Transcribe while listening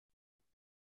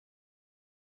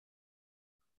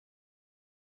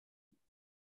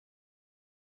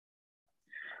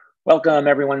Welcome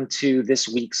everyone to this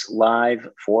week's Live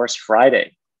Force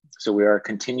Friday. So we are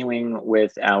continuing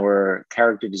with our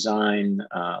character design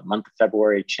month of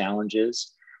February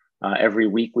challenges. Every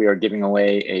week we are giving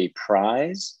away a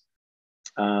prize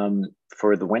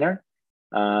for the winner.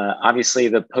 Obviously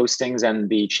the postings and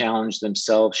the challenge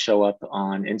themselves show up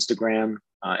on Instagram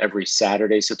every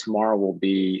Saturday. So tomorrow will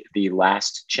be the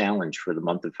last challenge for the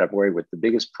month of February with the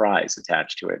biggest prize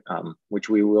attached to it, which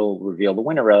we will reveal the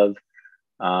winner of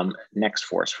next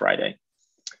Force Friday.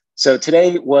 So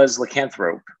today was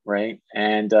Lycanthrope, right?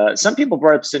 And some people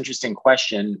brought up this interesting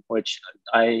question, which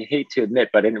I hate to admit,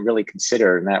 but I didn't really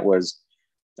consider. And that was,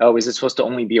 oh, is it supposed to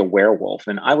only be a werewolf?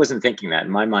 And I wasn't thinking that.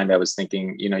 In my mind, I was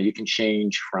thinking, you can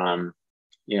change from,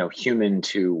 human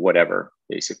to whatever,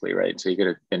 basically, right? So you could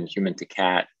have been human to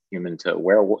cat, human to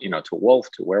werewolf, to wolf,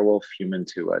 to werewolf, human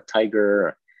to a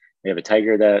tiger. We have a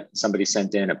tiger that somebody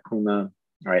sent in, a puma,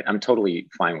 all right? I'm totally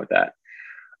fine with that.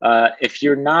 If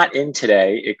you're not in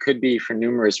today, it could be for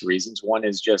numerous reasons. One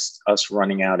is just us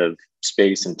running out of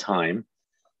space and time.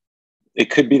 It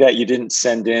could be that you didn't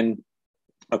send in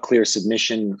a clear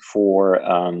submission for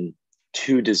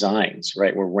 2 designs,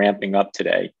 right? We're ramping up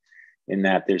today in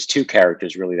that there's 2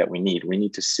 characters really that we need. We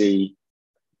need to see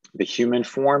the human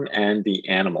form and the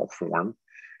animal form.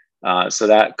 So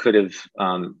that could have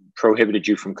prohibited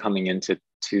you from coming into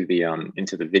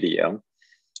the video.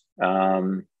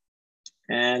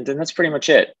 And then that's pretty much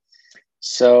it.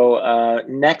 So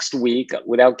next week,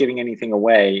 without giving anything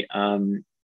away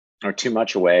or too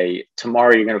much away,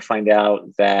 tomorrow you're going to find out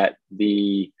that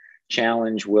the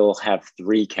challenge will have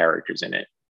 3 characters in it,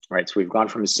 right? So we've gone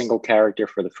from a single character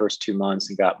for the first 2 months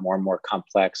and got more and more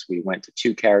complex. We went to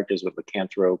 2 characters with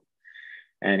Lycanthrope.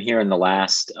 And here in the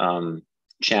last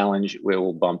challenge, we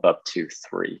will bump up to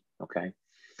 3, okay?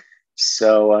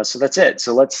 So that's it.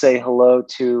 So let's say hello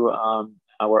to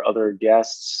our other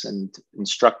guests and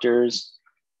instructors.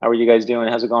 How are you guys doing?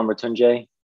 How's it going, Mrityunjay?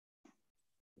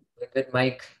 Good,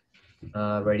 Mike.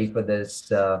 Ready for this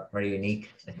very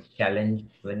unique challenge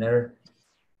winner?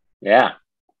 Yeah.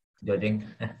 Judging.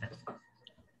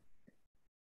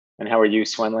 And how are you,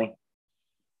 Swenley?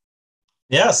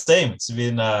 Yeah, same. It's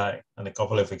been a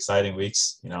couple of exciting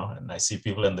weeks, and I see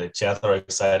people in the chat are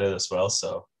excited as well.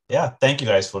 So yeah, thank you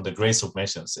guys for the great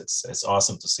submissions. It's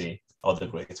awesome to see all the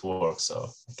great work. So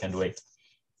I can't wait.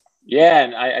 Yeah,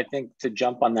 and I think to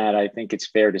jump on that, I think it's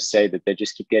fair to say that they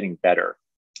just keep getting better.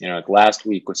 Like last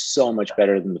week was so much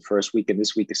better than the first week, and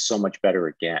this week is so much better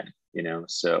again,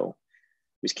 so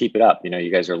just keep it up.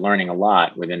 You guys are learning a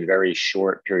lot within very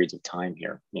short periods of time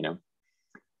here,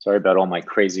 Sorry about all my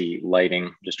crazy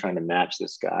lighting, just trying to match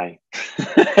this guy,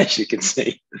 as you can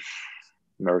see,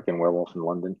 American Werewolf in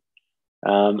London.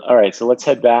 All right, so let's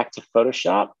head back to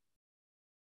Photoshop.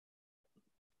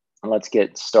 And let's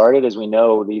get started. As we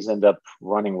know, these end up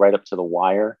running right up to the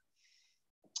wire.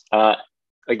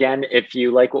 Again, if you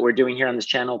like what we're doing here on this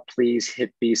channel, please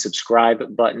hit the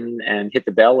subscribe button and hit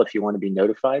the bell if you want to be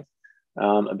notified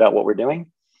about what we're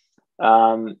doing.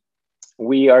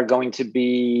 We are going to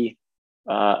be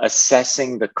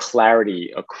assessing the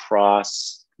clarity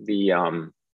across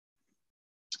the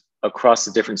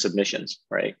different submissions,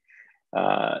 right?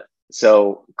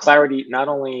 So clarity, not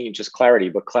only just clarity,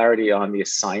 but clarity on the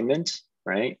assignment,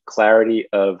 right? Clarity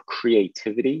of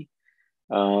creativity,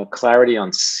 clarity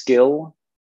on skill,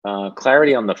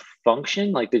 clarity on the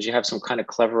function. Like, did you have some kind of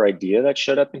clever idea that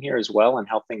showed up in here as well and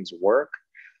how things work?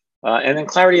 And then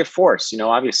clarity of force,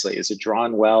 obviously, is it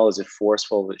drawn well? Is it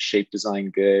forceful? Is it shape design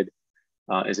good?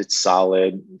 Is it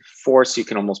solid? Force you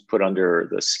can almost put under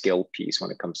the skill piece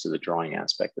when it comes to the drawing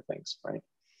aspect of things, right?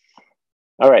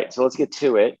 All right, so let's get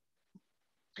to it.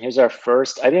 Here's our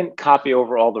first. I didn't copy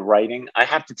over all the writing. I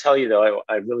have to tell you, though,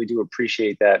 I really do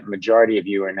appreciate that majority of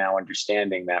you are now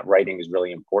understanding that writing is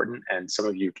really important. And some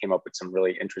of you came up with some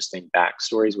really interesting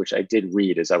backstories, which I did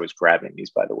read as I was grabbing these,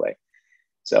 by the way.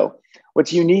 So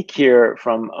what's unique here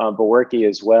from Bawerki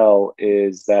as well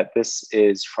is that this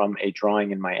is from a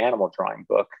drawing in my animal drawing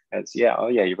book. Oh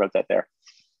yeah, you wrote that there.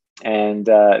 And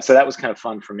so that was kind of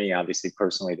fun for me, obviously,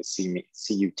 personally, to see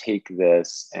you take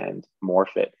this and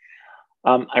morph it.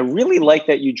 I really like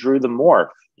that you drew the morph.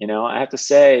 I have to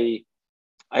say,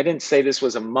 I didn't say this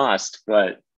was a must,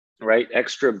 but right,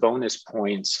 extra bonus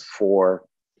points for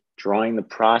drawing the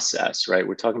process, right?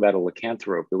 We're talking about a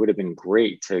lycanthrope. It would have been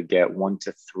great to get 1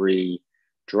 to 3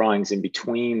 drawings in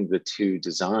between the 2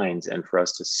 designs and for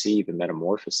us to see the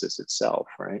metamorphosis itself,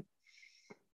 right?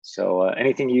 So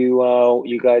anything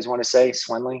you guys want to say,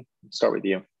 Swenley? Start with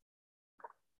you.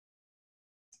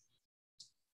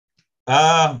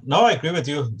 No, I agree with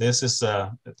you. This is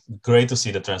great to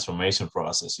see the transformation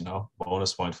process,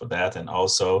 bonus point for that. And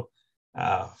also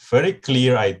very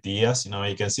clear ideas.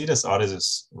 You can see this artist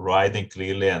is writing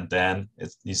clearly and then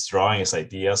he's drawing his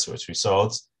ideas, which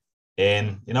results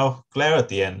in,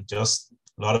 clarity and just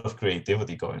a lot of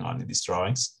creativity going on in these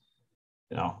drawings.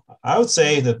 I would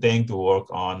say the thing to work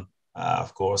on,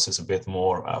 of course, is a bit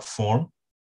more form,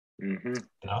 Mm-hmm.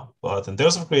 But in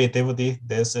terms of creativity,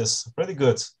 this is pretty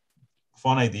good.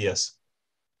 Fun ideas.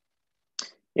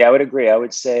 Yeah, I would agree. I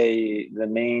would say the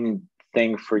main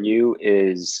thing for you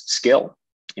is skill.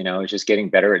 It's just getting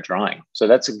better at drawing. So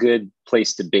that's a good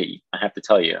place to be. I have to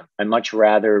tell you, I'd much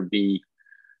rather be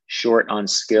short on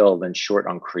skill than short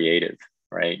on creative,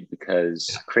 right?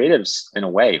 Because creative's in a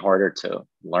way harder to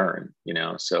learn,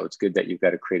 so it's good that you've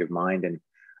got a creative mind. And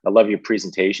I love your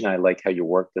presentation. I like how you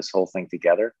work this whole thing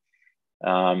together.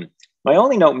 My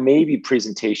only note, maybe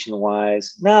presentation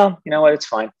wise, no, you know what? It's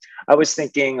fine. I was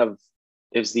thinking of,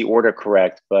 is the order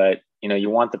correct? But you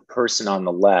want the person on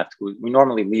the left. We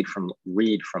normally read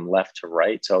from left to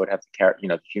right. So I would have to carry,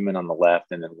 the human on the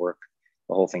left and then work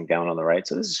the whole thing down on the right.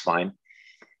 So this is fine.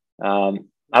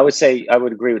 I would say, I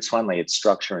would agree with Swanley. It's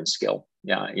structure and skill.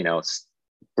 Yeah, it's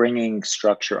bringing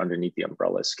structure underneath the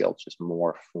umbrella skill, just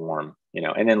more form,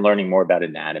 and then learning more about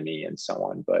anatomy and so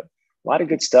on. But a lot of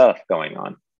good stuff going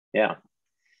on. Yeah.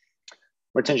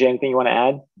 Martinja, anything you want to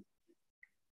add?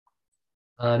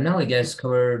 No, I guess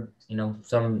covered,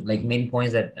 some like main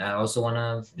points that I also want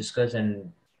to discuss.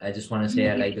 And I just want to say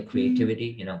I like the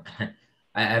creativity,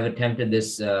 I've attempted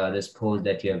this pose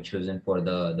that you have chosen for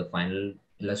the final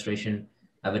illustration.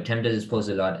 I've attempted this pose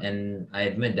a lot, and I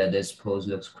admit that this pose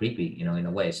looks creepy, in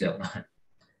a way. So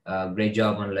great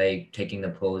job on like taking the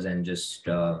pose and just,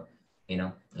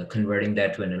 converting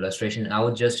that to an illustration. I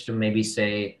would just maybe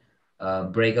say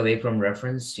break away from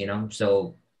reference,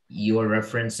 so you're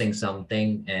referencing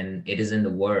something and it is in the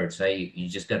words, right? You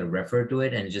just got to refer to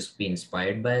it and just be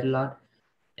inspired by it a lot.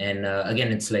 And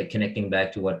again, it's like connecting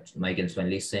back to what Mike and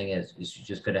Swenley's saying is you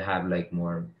just got to have like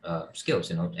more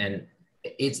skills, and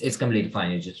it's completely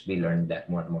fine. You just be learning that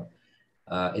more and more.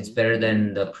 It's better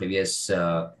than the previous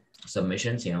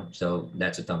submissions, so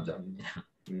that's a thumbs up.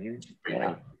 Mm-hmm.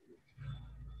 Yeah.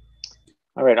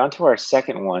 All right, on to our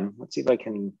second one. Let's see if I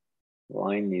can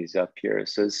line these up here.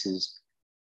 So this is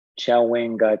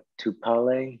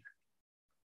Chaweng-Gatupale.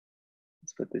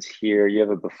 Let's put this here. You have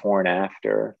a before and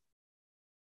after.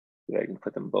 I can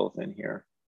put them both in here.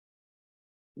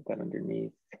 Put that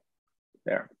underneath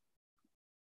there.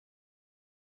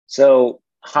 So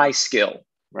high skill,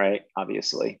 right?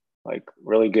 Obviously, like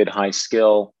really good high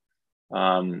skill.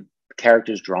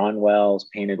 Characters drawn well,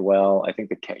 painted well. I think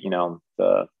the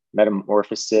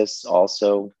metamorphosis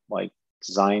also like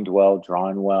designed well,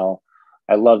 drawn well.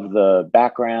 I love the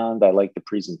background. I like the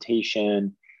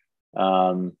presentation.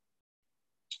 Yeah,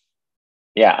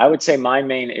 I would say my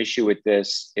main issue with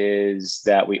this is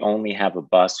that we only have a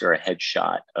bust or a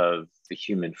headshot of the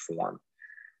human form.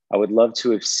 I would love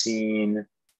to have seen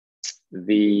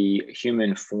the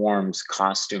human form's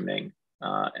costuming,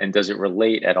 and does it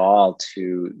relate at all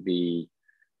to the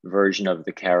version of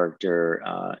the character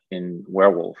in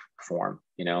werewolf form?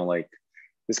 Like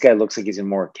this guy looks like he's in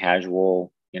more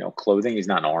casual, clothing. He's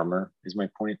not in armor, is my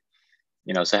point.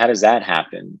 So how does that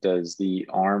happen? Does the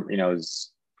arm,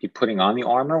 is he putting on the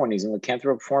armor when he's in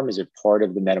lycanthrope form? Is it part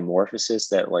of the metamorphosis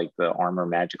that like the armor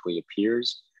magically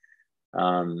appears?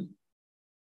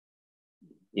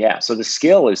 Yeah, so the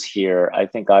skill is here. I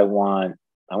think I want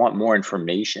more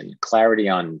information, clarity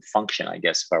on function, I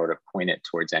guess, if I were to point it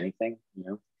towards anything,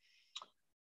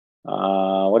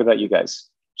 What about you guys?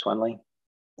 Swanley?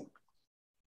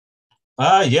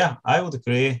 Yeah, I would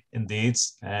agree indeed.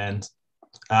 And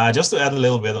just to add a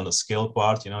little bit on the skill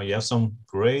part, you have some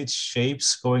great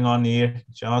shapes going on here.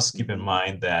 Just keep in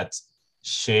mind that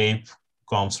shape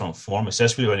comes from form,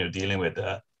 especially when you're dealing with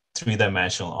a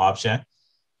three-dimensional object.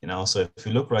 So if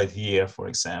you look right here, for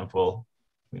example,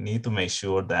 we need to make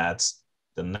sure that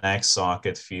the neck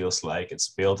socket feels like it's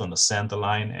built on the center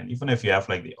line. And even if you have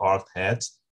like the arched head,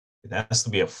 it has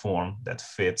to be a form that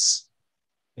fits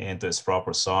into its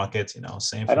proper socket,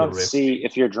 same for I the don't rib. see,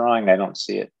 if you're drawing, I don't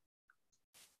see it.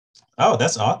 Oh,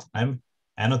 that's odd. I'm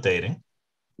annotating.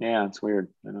 Yeah, it's weird.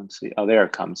 I don't see. Oh, there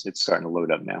it comes. It's starting to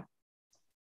load up now.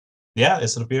 Yeah,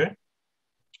 is it appearing?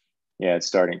 Yeah, it's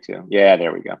starting to. Yeah,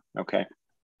 there we go. Okay.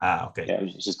 Okay. Yeah,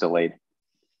 it's just delayed.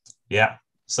 Yeah.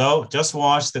 So just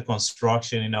watch the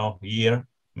construction, here.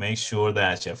 Make sure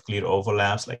that you have clear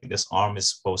overlaps. Like this arm is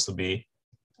supposed to be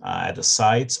at the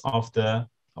sides of the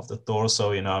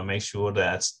torso, make sure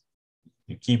that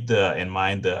you keep in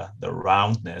mind the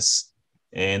roundness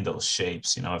and those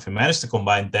shapes. If you manage to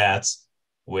combine that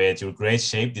with your great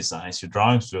shape designs, your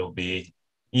drawings will be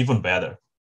even better.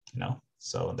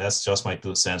 So that's just my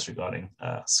 2 cents regarding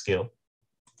skill.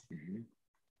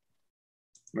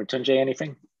 Mattesi,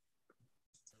 anything?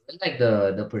 I like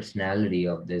the personality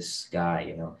of this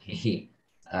guy. He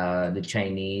the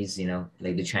Chinese,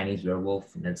 like the Chinese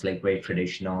werewolf. That's like very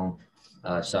traditional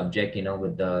subject,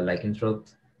 with the lycanthrope.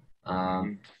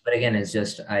 But again, it's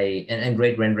just and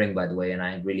great rendering, by the way. And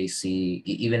I really see,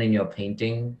 even in your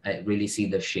painting, I really see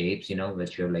the shapes,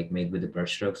 that you're like made with the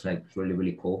brushstrokes, like really,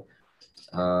 really cool.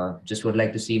 Just would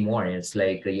like to see more. It's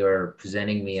like you're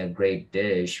presenting me a great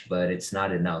dish, but it's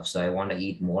not enough. So I want to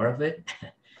eat more of it.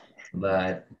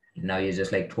 But now you're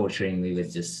just like torturing me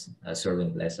with just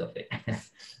serving less of it.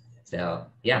 So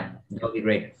yeah, that'll be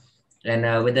great.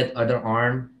 And with that other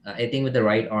arm, I think with the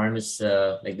right arm is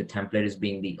like the template is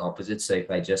being the opposite. So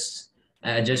if I just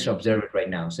observe it right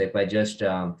now. So if I just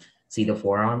see the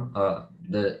forearm,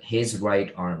 his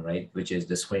right arm, right, which is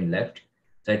the screen left.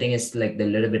 So I think it's like the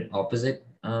little bit opposite,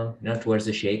 towards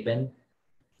the shape end.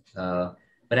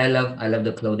 But I love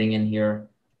the clothing in here.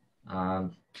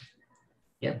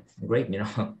 Yeah, great,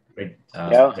 great.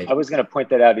 Yeah, Great. I was going to point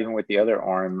that out. Even with the other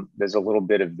arm, there's a little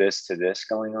bit of this to this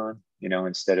going on,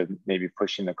 instead of maybe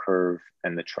pushing the curve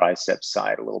and the tricep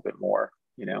side a little bit more.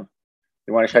 You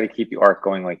want to try to keep the arc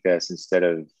going like this instead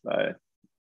of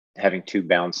having 2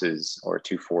 bounces or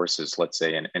 2 forces, let's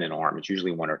say, in an arm. It's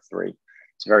usually 1 or 3.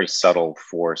 It's a very subtle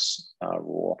force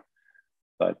rule.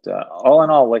 But all in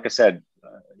all, like I said,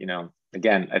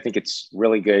 again, I think it's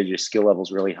really good. Your skill level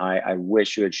is really high. I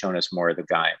wish you had shown us more of the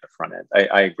guy at the front end.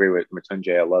 I agree with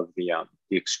Mattesi. I love the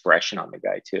expression on the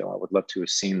guy too. I would love to have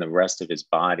seen the rest of his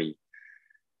body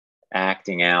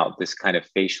acting out this kind of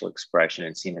facial expression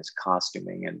and seen his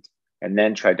costuming and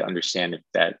then tried to understand if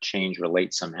that change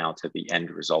relates somehow to the end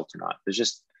result or not.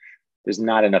 There's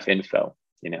not enough info,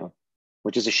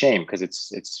 which is a shame because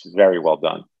it's very well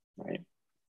done, right?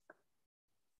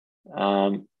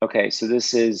 Okay, so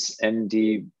this is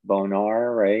MD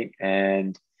Bonar, right?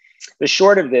 And the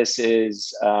short of this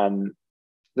is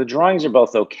the drawings are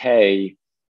both okay,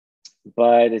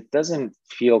 but it doesn't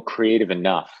feel creative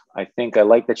enough. I think I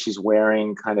like that she's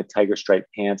wearing kind of tiger stripe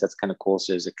pants. That's kind of cool.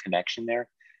 So there's a connection there.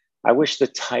 I wish the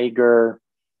tiger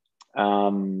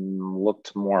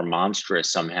looked more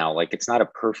monstrous somehow. Like it's not a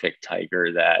perfect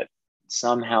tiger, that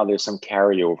somehow there's some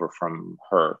carryover from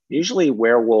her. Usually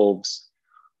werewolves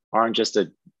aren't just a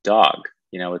dog,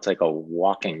 it's like a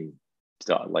walking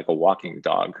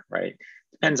dog, right?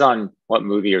 Depends on what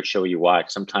movie or show you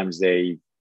watch. Sometimes they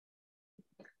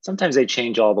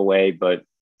change all the way, but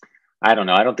I don't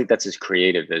know. I don't think that's as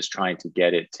creative as trying to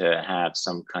get it to have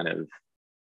some kind of,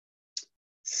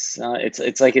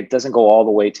 it's like it doesn't go all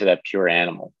the way to that pure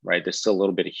animal, right? There's still a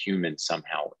little bit of human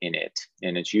somehow in it.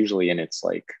 And it's usually in its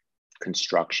like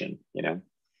construction,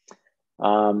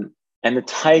 and the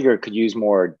tiger could use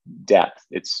more depth.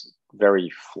 It's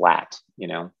very flat,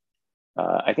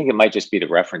 I think it might just be the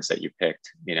reference that you picked,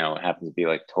 it happens to be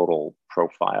like total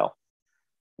profile.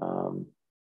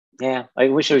 Yeah, I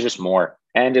wish there was just more.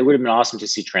 And it would have been awesome to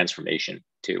see transformation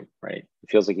too, right? It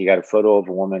feels like you got a photo of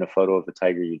a woman, a photo of the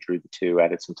tiger, you drew the 2,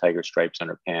 added some tiger stripes on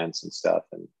her pants and stuff,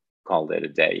 and called it a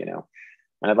day,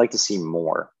 And I'd like to see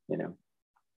more,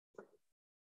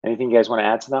 Anything you guys want to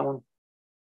add to that one?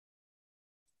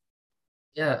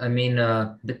 Yeah, I mean,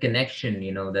 the connection,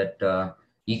 that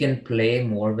you can play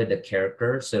more with the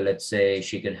character. So let's say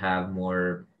she could have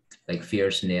more like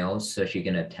fierce nails so she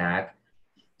can attack.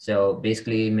 So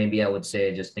basically, maybe I would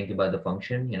say just think about the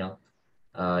function,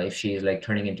 if she's like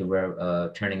turning into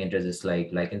this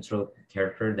like lycanthrope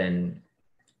character, then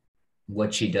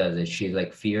what she does is she's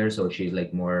like fierce or she's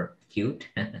like more cute.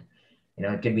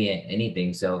 It could be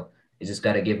anything. So you just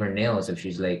got to give her nails if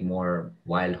she's like more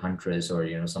wild huntress or,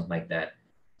 something like that.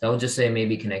 So I would just say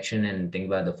maybe connection and think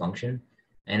about the function.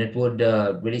 And it would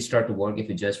really start to work if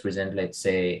you just present, let's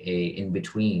say, a in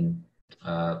between.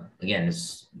 Again,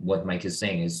 is what Mike is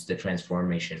saying is the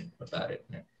transformation about it.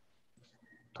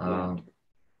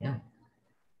 Yeah.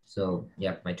 So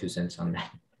yeah, my 2 cents on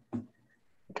that.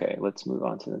 Okay, let's move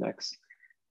on to the next.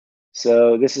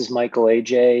 So this is Michael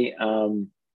AJ.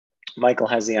 Michael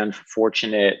has the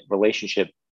unfortunate relationship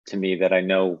to me that I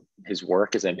know his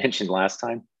work, as I mentioned last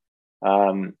time.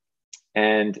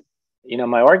 And,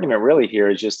 my argument really here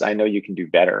is just, I know you can do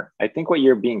better. I think what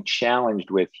you're being challenged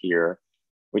with here,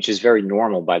 which is very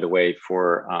normal, by the way,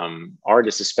 for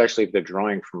artists, especially if they're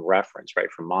drawing from reference,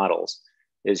 right, from models,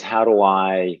 is how do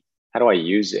I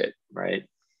use it, right?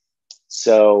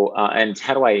 So, and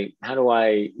how do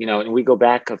I, and we go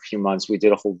back a few months, we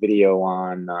did a whole video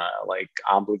on like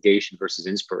obligation versus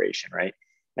inspiration, right?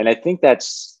 And I think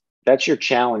that's your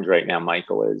challenge right now,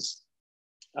 Michael, is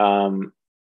how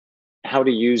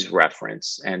to use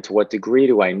reference and to what degree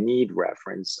do I need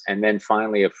reference? And then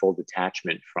finally a full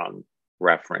detachment from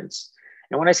reference.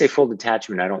 And when I say full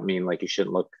detachment, I don't mean like you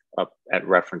shouldn't look up at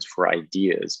reference for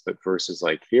ideas, but versus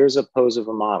like, here's a pose of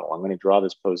a model. I'm going to draw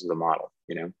this pose of the model,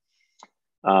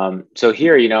 So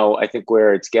here, I think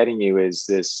where it's getting you is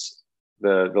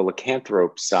the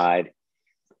lycanthrope side.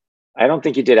 I don't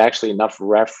think you did actually enough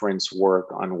reference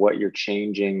work on what you're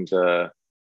changing the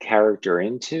character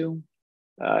into.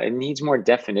 It needs more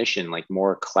definition, like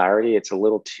more clarity. It's a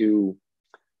little too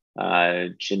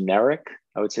generic.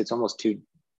 I would say it's almost too.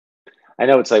 I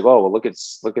know it's like, oh, well, look at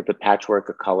the patchwork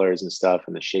of colors and stuff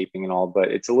and the shaping and all, but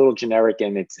it's a little generic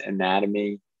in its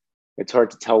anatomy. It's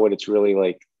hard to tell what it's really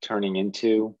like turning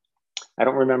into. I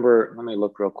don't remember. Let me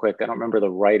look real quick. I don't remember the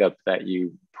write-up that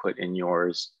you put in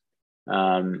yours.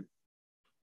 And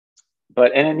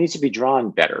it needs to be drawn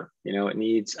better.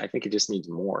 I think it just needs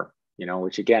more,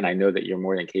 which again, I know that you're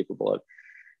more than capable of.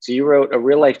 So you wrote, a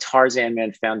real life Tarzan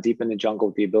man found deep in the jungle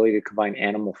with the ability to combine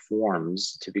animal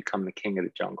forms to become the king of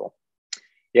the jungle.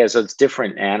 Yeah, so it's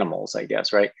different animals, I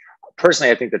guess, right?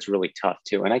 Personally, I think that's really tough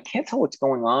too. And I can't tell what's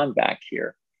going on back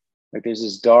here. Like there's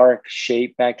this dark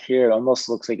shape back here. It almost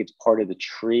looks like it's part of the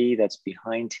tree that's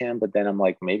behind him. But then I'm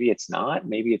like, maybe it's not.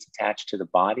 Maybe it's attached to the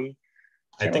body.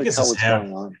 I think it's his hair.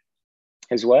 Going on.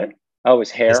 His what? Oh, his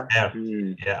hair. His hair.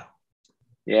 Yeah.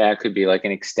 Yeah, it could be like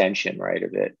an extension, right,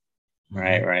 of it.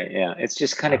 Right. Yeah, it's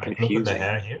just kind of confusing. Look at the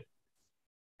hair here,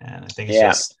 and I think it's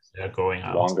just going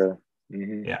out longer.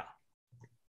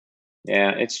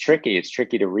 Yeah, it's tricky. It's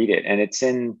tricky to read it, and it's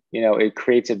in. It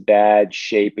creates a bad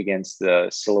shape against the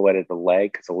silhouette of the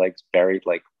leg because the leg's buried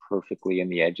like perfectly in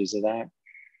the edges of that.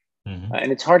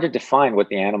 And it's hard to define what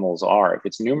the animals are. If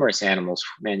it's numerous animals,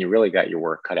 man, you really got your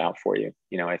work cut out for you.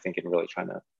 I think in really trying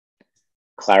to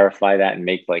clarify that and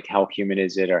make like how human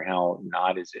is it or how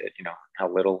not is it,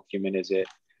 how little human is it,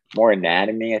 more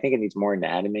anatomy. I think it needs more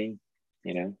anatomy,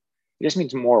 it just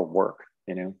needs more work,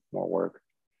 more work.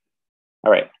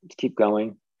 All right, let's keep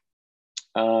going.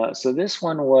 So this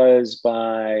one was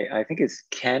by, I think it's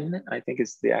Ken, I think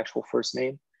it's the actual first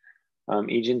name,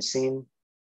 Agency.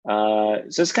 So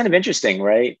it's kind of interesting,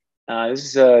 right? This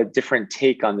is a different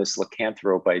take on this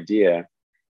lycanthrope idea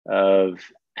of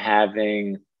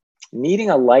needing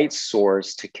a light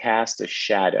source to cast a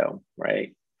shadow,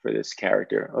 right, for this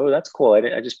character. Oh, that's cool.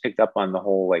 I just picked up on the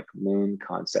whole like moon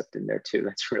concept in there too.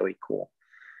 That's really cool.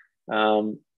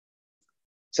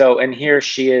 So, and here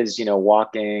she is,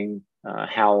 walking,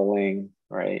 howling,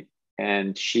 right?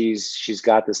 And she's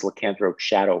got this lycanthrope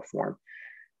shadow form.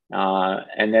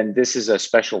 And then this is a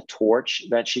special torch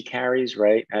that she carries,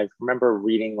 right? I remember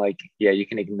reading like, yeah, you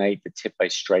can ignite the tip by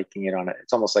striking it on it.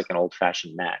 It's almost like an old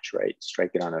fashioned match, right?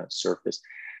 Strike it on a surface.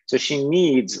 So she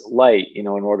needs light, in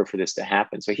order for this to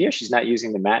happen. So here she's not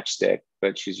using the matchstick,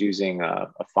 but she's using a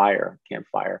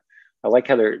campfire. I like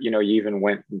how you even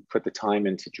went and put the time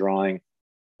into drawing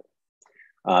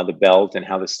the belt and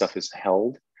how this stuff is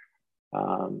held.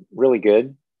 Really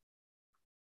good.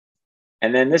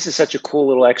 And then this is such a cool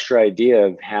little extra idea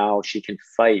of how she can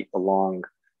fight along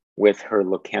with her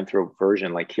lycanthrope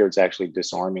version. Like here, it's actually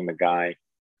disarming the guy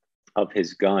of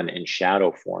his gun in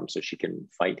shadow form so she can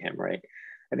fight him, right?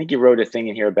 I think you wrote a thing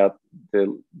in here about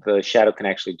the shadow can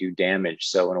actually do damage.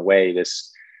 So in a way,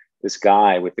 this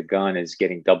guy with the gun is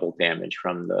getting double damage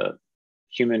from the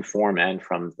human form and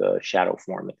from the shadow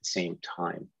form at the same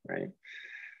time, right?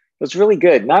 It's really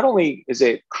good. Not only is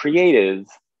it creative,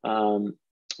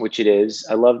 which it is.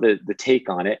 I love the take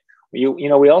on it.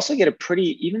 We also get a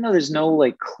pretty, even though there's no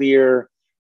like clear,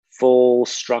 full,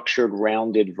 structured,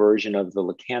 rounded version of the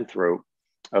lycanthrope,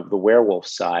 of the werewolf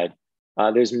side,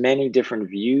 there's many different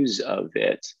views of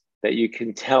it that you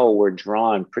can tell were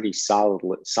drawn pretty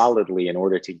solidly in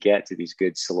order to get to these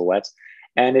good silhouettes.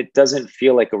 And it doesn't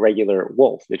feel like a regular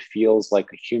wolf. It feels like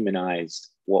a humanized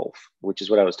wolf, which is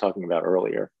what I was talking about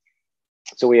earlier.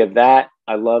 So we have that.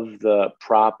 I love the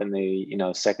prop and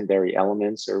the secondary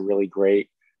elements are really great.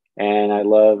 And I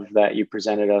love that you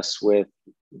presented us with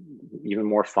even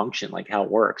more function, like how it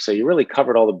works. So you really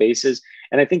covered all the bases.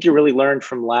 And I think you really learned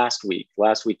from last week.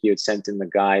 Last week you had sent in the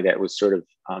guy that was sort of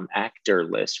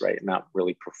actorless, right? Not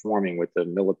really performing with the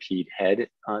millipede head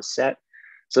set.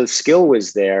 So the skill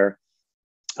was there.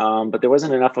 But there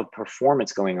wasn't enough of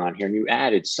performance going on here, and you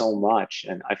added so much.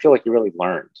 And I feel like you really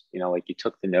learned, like you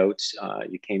took the notes,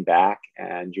 you came back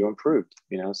and you improved,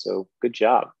 so good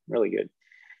job, really good.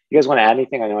 You guys want to add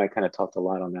anything? I know I kind of talked a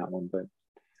lot on that one, but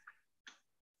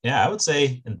yeah, I would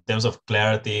say in terms of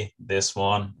clarity, this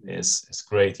one is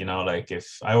great. You know, like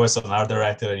if I was an art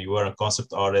director and you were a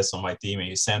concept artist on my team and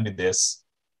you send me this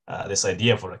this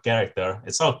idea for a character,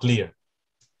 it's all clear.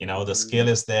 You know, the skill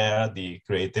is there, the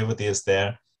creativity is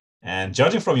there, and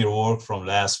judging from your work from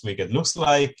last week, it looks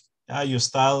like your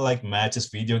style like matches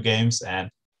video games, and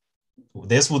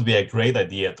this would be a great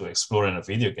idea to explore in a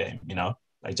video game. You know,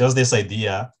 like just this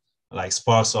idea like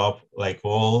sparks up like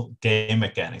all game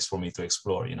mechanics for me to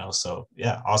explore, you know. So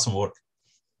yeah, awesome work.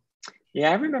 Yeah,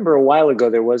 I remember a while ago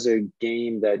there was a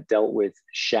game that dealt with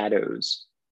shadows.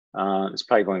 It's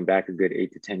probably going back a good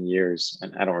 8 to 10 years,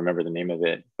 and I don't remember the name of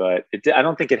it, but I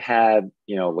don't think it had,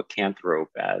 you know,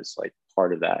 Lycanthrope as like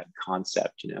part of that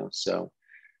concept, you know. So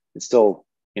it's still,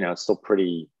 you know, it's still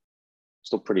pretty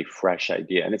fresh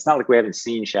idea, and it's not like we haven't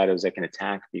seen shadows that can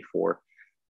attack before.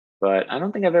 But I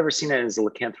don't think I've ever seen it as a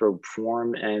lycanthrope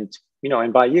form, and you know,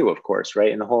 and by you, of course,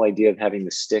 right? And the whole idea of having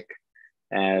the stick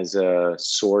as a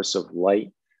source of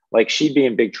light, like she'd be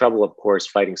in big trouble, of course,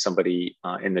 fighting somebody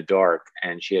in the dark,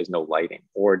 and she has no lighting,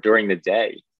 or during the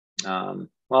day.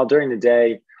 Well, during the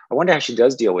day, I wonder how she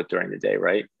does deal with during the day,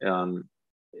 right?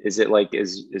 Is it like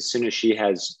as soon as she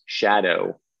has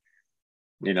shadow,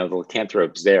 you know, the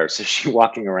lycanthrope's there, so she's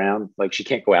walking around like she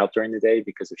can't go out during the day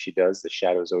because if she does, the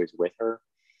shadow is always with her.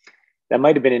 That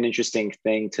might have been an interesting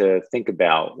thing to think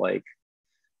about. Like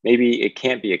maybe it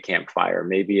can't be a campfire.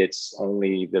 Maybe it's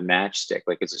only the matchstick.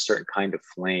 Like it's a certain kind of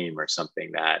flame or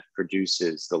something that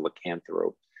produces the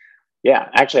lycanthrope. Yeah,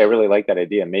 actually, I really like that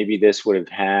idea. Maybe this would have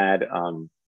had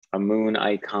a moon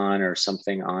icon or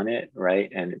something on it, right?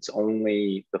 And it's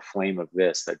only the flame of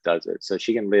this that does it. So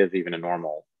she can live even a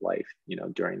normal life, you know,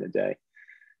 during the day.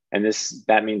 And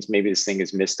that means maybe this thing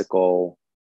is mystical.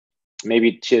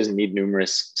 Maybe she doesn't need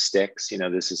numerous sticks. You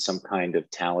know, this is some kind of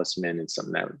talisman and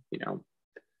something that, you know,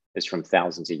 is from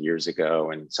thousands of years ago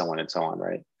and so on,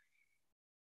 right?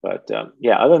 But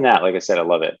yeah, other than that, like I said, I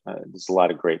love it. There's a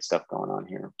lot of great stuff going on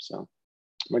here. So,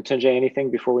 Mattesi, anything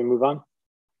before we move on?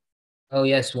 Oh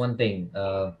yes, one thing.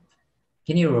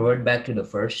 Can you revert back to the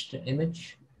first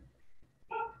image?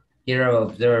 Here,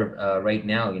 observe right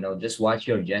now. You know, just watch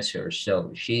your gestures.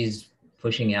 So she's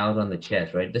pushing out on the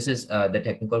chest, right? This is the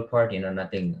technical part. You know,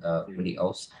 nothing really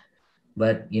else.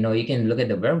 But you know, you can look at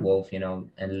the werewolf. You know,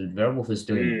 and werewolf is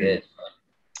doing this.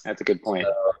 That's a good point.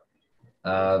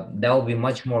 That would be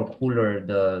much more cooler.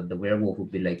 The werewolf would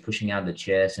be like pushing out the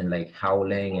chest and like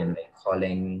howling and like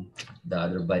calling the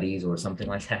other buddies or something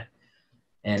like that.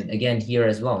 And again, here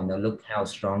as well, you know, look how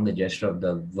strong the gesture of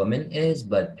the woman is,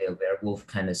 but the werewolf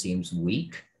kind of seems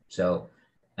weak. So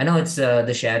I know it's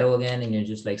the shadow again, and you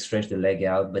just like stretch the leg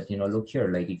out, but you know, look here,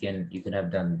 like you can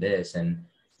have done this and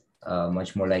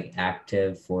much more like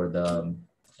active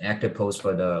pose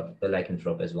for the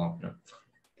lycanthrope as well. You know?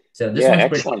 So this one's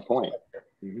excellent point.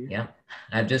 Yeah,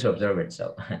 I've just observed it,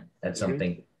 so that's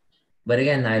something. But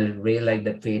again, I really like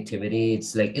the creativity.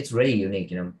 It's like it's really unique,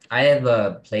 you know. I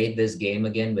have played this game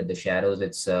again with the shadows.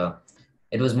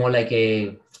 It was more like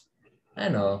I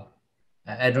don't know,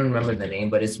 I don't remember the name,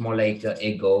 but it's more like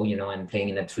a Go, you know, and playing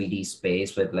in a 3D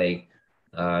space with like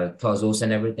puzzles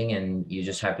and everything, and you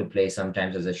just have to play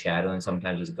sometimes as a shadow and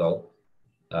sometimes as Go.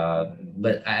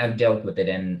 But I've dealt with it,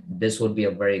 and this would be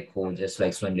a very cool, just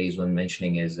like Swinley's one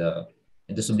mentioning is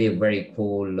this would be a very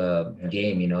cool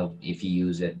game, you know, if you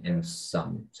use it in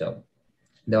some. So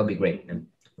that would be great. And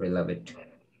we love it.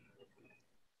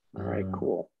 All right,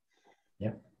 cool.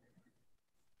 Yeah.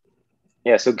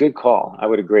 Yeah, so good call. I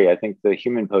would agree. I think the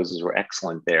human poses were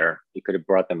excellent there. You could have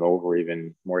brought them over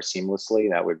even more seamlessly.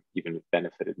 That would even have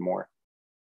benefited more.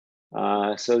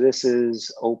 So this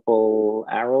is Opal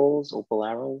Arrows.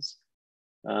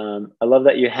 I love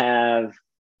that you have,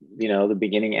 you know, the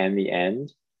beginning and the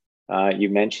end. You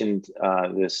mentioned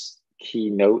this key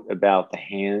note about the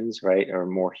hands, right, are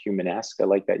more humanesque. I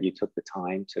like that you took the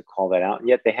time to call that out. And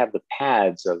yet they have the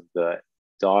pads of the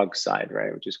dog side,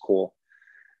 right, which is cool.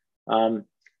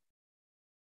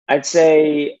 I'd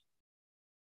say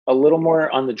a little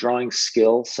more on the drawing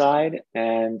skill side,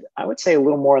 and I would say a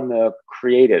little more on the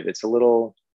creative. It's a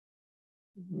little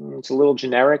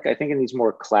generic. I think it needs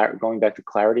more going back to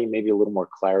clarity, maybe a little more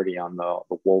clarity on the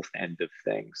wolf end of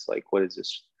things. Like, what does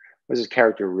this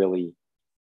character really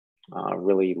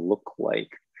look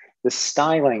like? The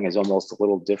styling is almost a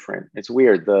little different. It's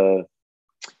weird. The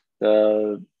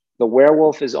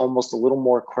werewolf is almost a little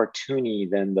more cartoony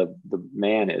than the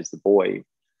man is, the boy.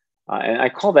 And I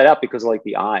call that out because of like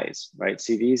the eyes, right?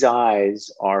 See, these eyes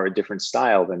are a different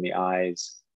style than the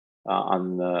eyes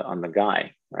on the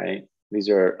guy, right? These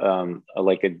are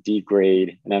like a D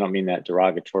grade, and I don't mean that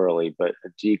derogatorily, but a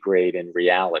D grade in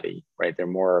reality, right? They're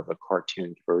more of a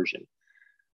cartoon version.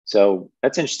 So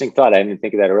that's an interesting thought. I didn't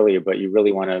think of that earlier, but you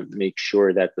really want to make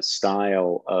sure that the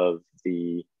style of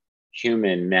the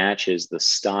human matches the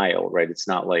style, right? It's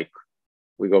not like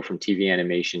we go from TV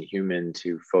animation human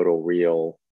to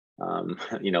photoreal,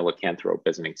 Lycanthrope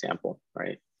as an example,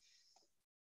 right?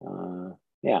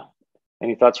 Yeah.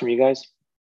 Any thoughts from you guys?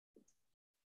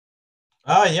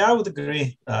 Yeah, I would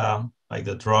agree. Like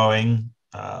the drawing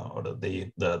or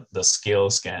the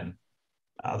skills can,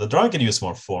 the drawing can use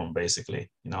more form, basically.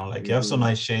 Like you have some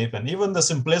nice shape, and even the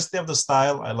simplicity of the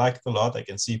style, I like it a lot. I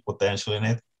can see potential in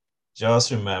it.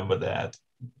 Just remember that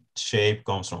shape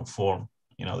comes from form.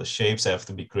 The shapes have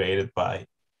to be created by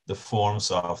the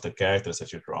forms of the characters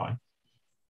that you're drawing.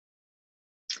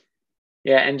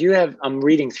 Yeah, and I'm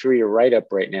reading through your write-up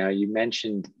right now. You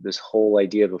mentioned this whole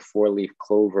idea of a four-leaf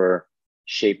clover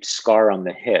shaped scar on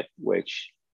the hip,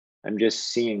 which I'm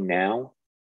just seeing now.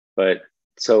 But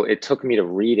so it took me to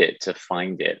read it to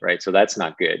find it, right? So that's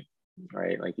not good,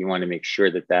 right? Like you want to make sure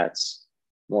that that's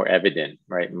more evident,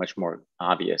 right? Much more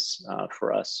obvious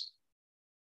for us.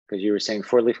 Because you were saying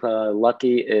four-leaf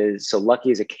Lucky is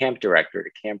a camp director at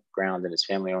a campground and is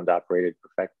family-owned, operated,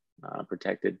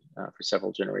 protected for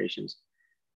several generations.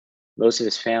 Most of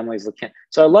his family's looking.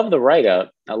 So I love the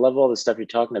write-up. I love all the stuff you're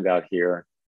talking about here.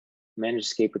 Managed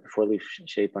to escape with the four-leaf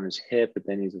shape on his hip, but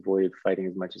then he's avoided fighting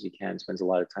as much as he can. Spends a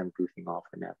lot of time goofing off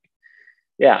and napping.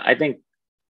 Yeah, I think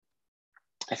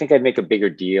I'd make a bigger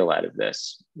deal out of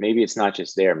this. Maybe it's not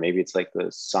just there. Maybe it's like the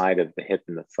side of the hip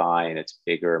and the thigh, and it's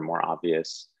bigger and more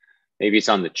obvious. Maybe it's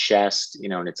on the chest,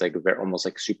 and it's like almost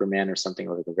like Superman or something,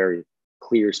 like a very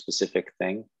clear, specific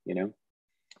thing,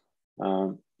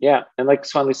 Yeah, and like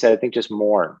Swanley said, I think just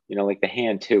more, like the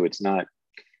hand too. It's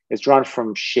drawn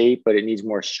from shape, but it needs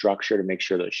more structure to make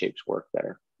sure those shapes work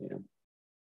better.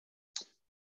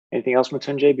 Anything else,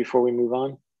 Matunjay, before we move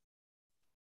on?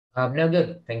 No,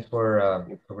 good. Thanks for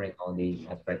covering all the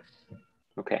aspects.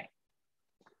 Okay.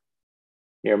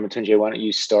 Here, Matunjay, why don't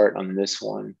you start on this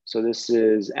one? So this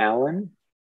is Alan.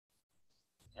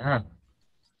 Yeah.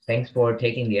 Thanks for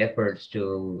taking the efforts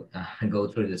to go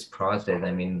through this process.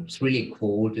 I mean, it's really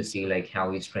cool to see like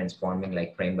how he's transforming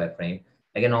like frame by frame.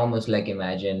 I can almost like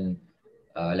imagine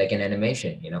like an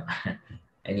animation,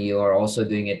 and you are also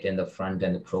doing it in the front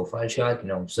and the profile shot,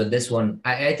 So this one,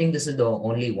 I think this is the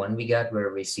only one we got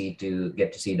where we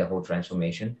get to see the whole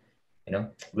transformation,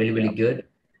 really, really good.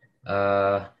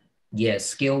 Yeah,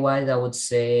 skill wise, I would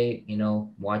say,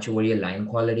 watch over your line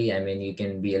quality. I mean, you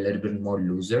can be a little bit more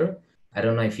looser. I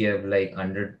don't know if you have like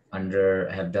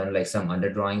have done like some under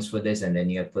drawings for this and then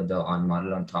you have put the on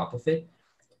model on top of it.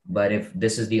 But if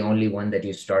this is the only one that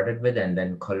you started with and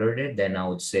then colored it, then I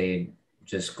would say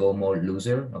just go more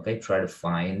looser. Okay, try to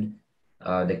find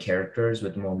the characters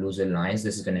with more looser lines.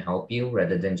 This is going to help you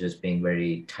rather than just being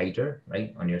very tighter,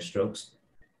 right, on your strokes.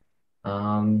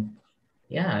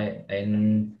 Yeah,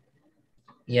 and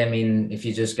yeah, I mean, if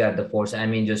you just got the force, I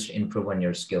mean, just improve on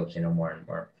your skills, more and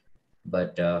more.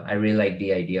 But I really like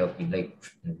the idea of like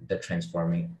the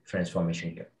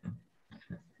transformation here.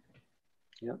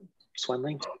 Yeah,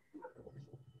 Swanling.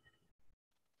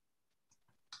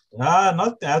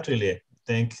 Not that really. I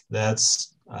think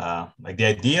that's like the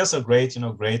ideas are great,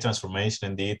 great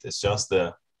transformation indeed. It's just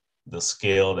the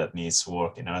skill that needs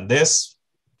work, and this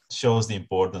shows the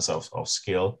importance of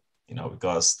skill,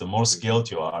 because the more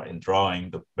skilled you are in drawing,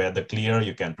 the better, clearer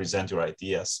you can present your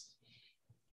ideas.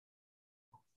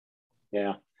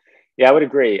 Yeah, I would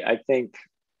agree. I think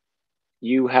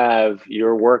you have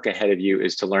your work ahead of you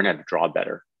is to learn how to draw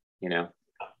better.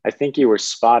 I think you were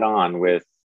spot on with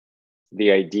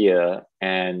the idea,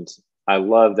 and I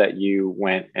love that you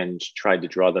went and tried to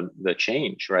draw the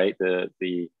change, right?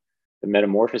 The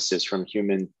metamorphosis from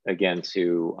human again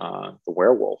to the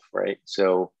werewolf, right?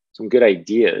 So some good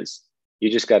ideas.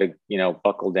 You just got to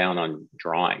buckle down on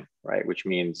drawing, right? Which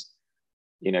means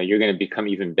you're going to become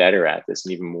even better at this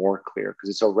and even more clear, because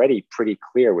it's already pretty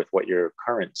clear with what your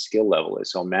current skill level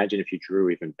is. So imagine if you drew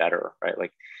even better, right?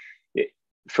 Like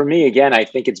for me, again, I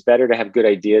think it's better to have good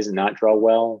ideas and not draw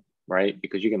well, right?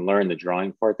 Because you can learn the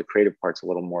drawing part. The creative part's a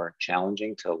little more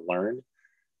challenging to learn.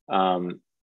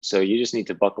 So you just need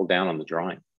to buckle down on the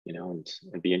drawing, and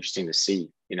it'd be interesting to see,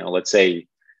 let's say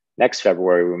next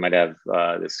February, we might have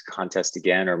this contest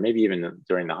again, or maybe even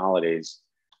during the holidays.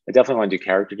 I definitely want to do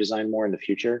character design more in the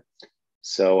future.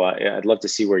 So I'd love to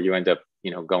see where you end up,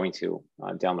 going to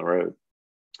down the road.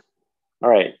 All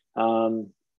right.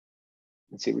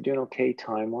 Let's see, we're doing okay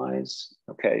time-wise.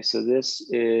 Okay, so this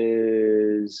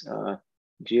is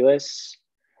Giles.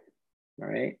 All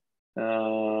right.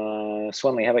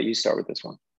 Swanley, how about you start with this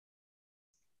one?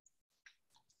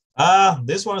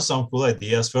 This one is some cool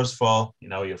ideas. First of all,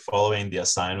 you're following the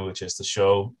assignment, which is to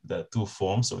show the two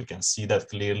forms, so we can see that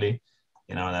clearly.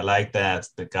 And I like that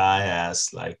the guy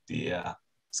has like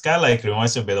it's kind of like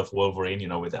reminds me a bit of Wolverine,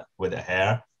 with the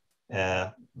hair,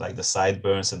 like the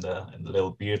sideburns and the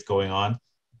little beard going on,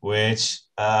 which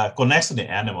connects to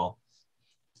the animal.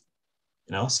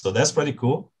 So that's pretty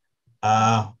cool.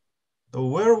 The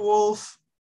werewolf,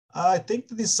 I think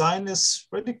the design is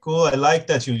pretty cool. I like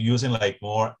that you're using like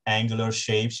more angular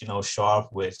shapes, sharp,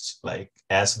 which like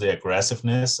adds to the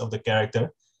aggressiveness of the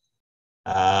character.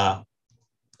 On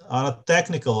a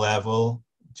technical level,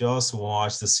 just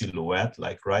watch the silhouette.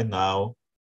 Like right now,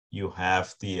 you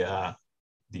have the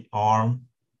arm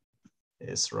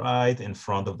is right in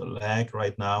front of the leg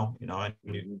right now,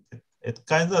 and it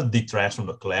kind of detracts from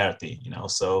the clarity,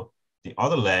 so the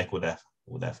other leg would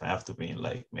have to be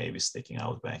like maybe sticking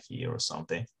out back here or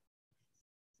something,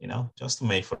 just to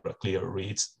make for a clear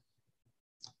read.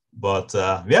 But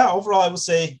yeah, overall, I would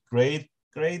say great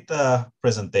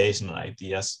presentation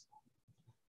ideas.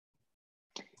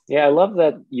 Yeah, I love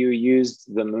that you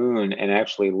used the moon and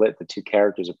actually lit the two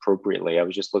characters appropriately. I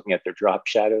was just looking at their drop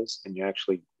shadows, and you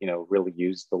actually, really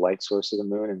used the light source of the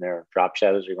moon, and their drop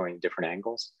shadows are going in different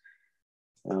angles.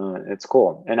 It's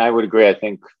cool, and I would agree. I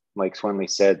think, like Swanley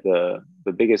said, one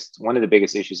of the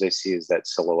biggest issues I see is that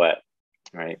silhouette,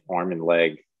 right? Arm and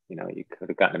leg. You could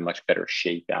have gotten a much better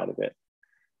shape out of it.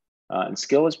 And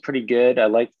skill is pretty good. I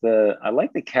like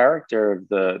the character of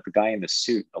the guy in the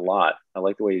suit a lot. I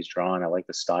like the way he's drawn. I like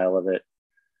the style of it.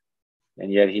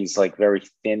 And yet he's like very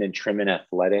thin and trim and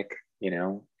athletic,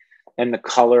 And the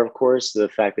color, of course, the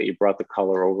fact that you brought the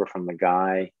color over from the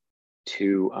guy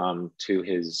to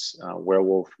his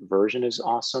werewolf version is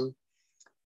awesome.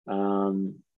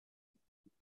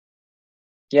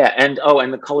 Yeah, and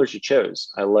the colors you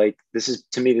chose. I like this is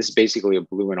basically a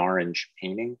blue and orange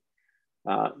painting.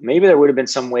 Maybe there would have been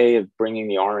some way of bringing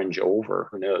the orange over.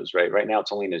 Who knows, right? Right now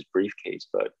it's only in his briefcase,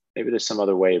 but maybe there's some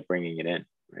other way of bringing it in,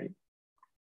 right?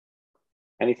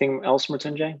 Anything else,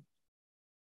 Mrityunjay?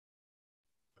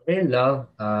 I really love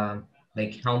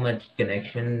like how much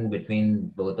connection between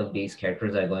both of these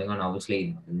characters are going on.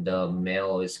 Obviously, the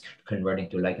male is converting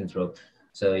to lycanthrope,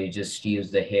 so you just use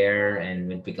the hair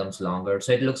and it becomes longer.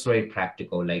 So it looks very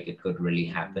practical, like it could really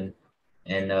happen.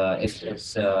 And if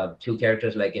it's two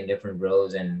characters like in different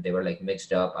rows and they were like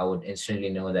mixed up, I would instantly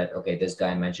know that okay, this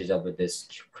guy matches up with this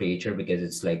creature because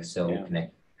it's like so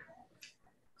connected.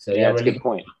 So yeah, really that's a good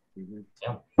point.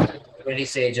 Yeah. Really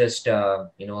say just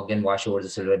again wash over the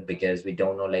silhouette because we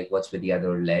don't know like what's with the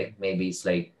other leg. Maybe it's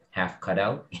like half cut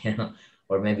out,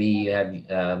 or maybe you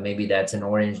have maybe that's an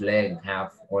orange leg,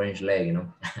 half orange leg.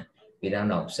 We don't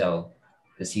know. So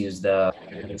just use the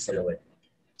silhouette.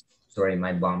 Sorry,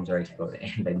 my bombs are exploding.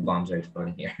 The bombs are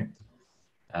exploding here.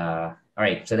 All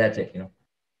right, so that's it.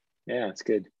 Yeah, it's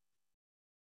good.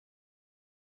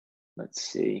 Let's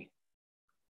see.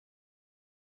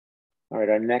 All right,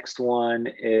 our next one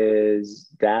is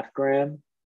Daphgram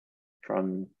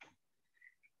from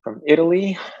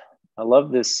Italy. I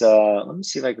love this. Let me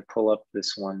see if I could pull up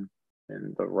this one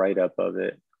and the write-up of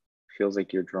it. Feels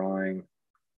like you're drawing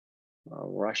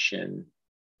Russian,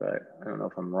 but I don't know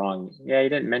if I'm wrong. Yeah, you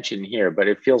didn't mention here, but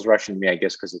it feels Russian to me, I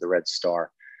guess, because of the red star.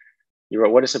 You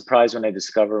wrote, "What a surprise when I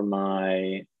discover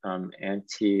my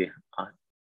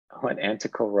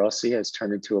Antico Rossi has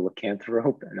turned into a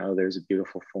lycanthrope, and oh, there's a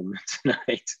beautiful full moon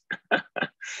tonight."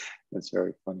 That's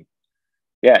very funny.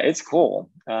 Yeah, it's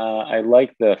cool. I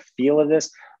like the feel of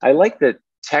this. I like the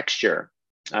texture.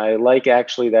 I like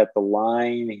actually that the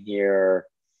line here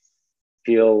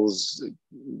feels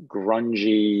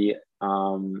grungy.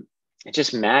 It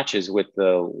just matches with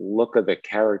the look of the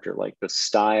character, like the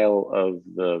style of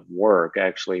the work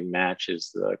actually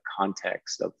matches the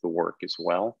context of the work as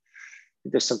well.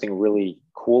 There's something really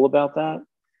cool about that.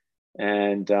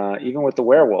 And even with the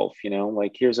werewolf,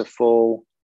 like here's a full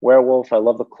werewolf. I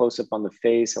love the close up on the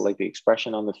face. I like the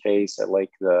expression on the face. I like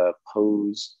the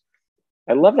pose.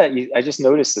 I love that I just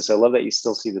noticed this. I love that you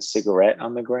still see the cigarette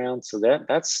on the ground. So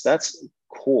that's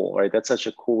cool, right? That's such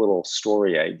a cool little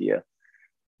story idea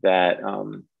that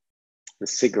the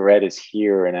cigarette is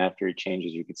here, and after he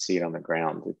changes, you could see it on the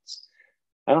ground.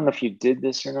 I don't know if you did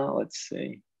this or not. Let's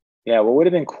see. Yeah, what would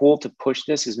have been cool to push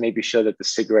this is maybe show that the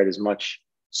cigarette is much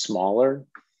smaller,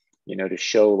 to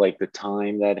show like the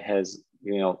time that has,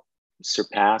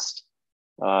 surpassed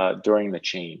during the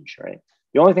change, right?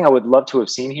 The only thing I would love to have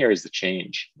seen here is the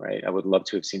change, right? I would love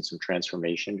to have seen some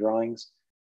transformation drawings,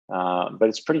 but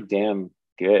it's pretty damn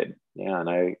good. Yeah, and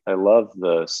I love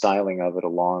the styling of it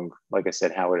along, like I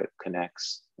said, how it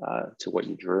connects to what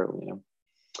you drew, you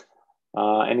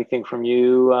know. Anything from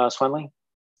you, Swenley?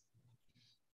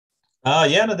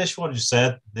 Yeah, in addition to what you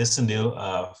said, this is a new,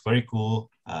 very cool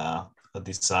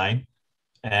design.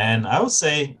 And I would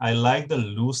say I like the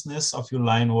looseness of your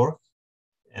line work,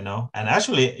 you know, and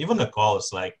actually even the colors,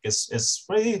 like it's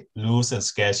pretty loose and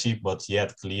sketchy, but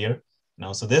yet clear, you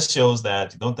know. So this shows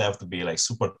that you don't have to be like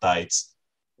super tight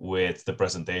with the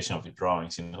presentation of your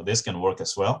drawings. You know, this can work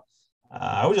as well.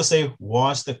 I would just say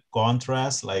watch the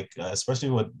contrast, like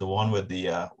especially with the one with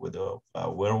the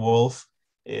werewolf.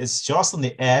 It's just on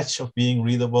the edge of being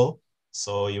readable.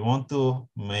 So you want to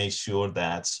make sure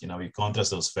that you know you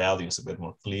contrast those values a bit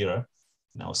more clearer,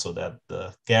 you know, so that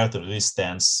the character really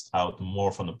stands out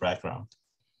more from the background.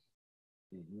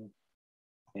 Mm-hmm.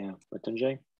 Yeah,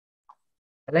 Matunjay?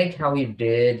 I like how you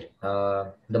did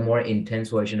the more intense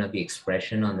version of the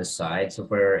expression on the side. So,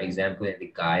 for example, in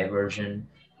the guy version,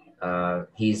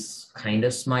 he's kind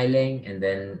of smiling, and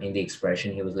then in the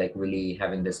expression, he was like really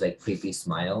having this like creepy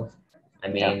smile. I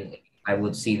Yeah. mean, I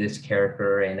would see this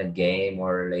character in a game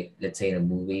or like let's say in a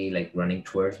movie, like running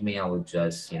towards me, I would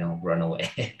just run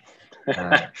away.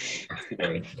 uh,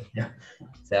 scary.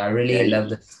 So I Yeah, really love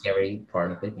the scary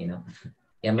part of it.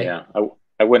 Yeah, Mike. yeah.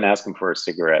 I wouldn't ask him for a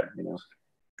cigarette, you know.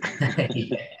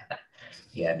 Yeah,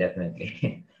 yeah,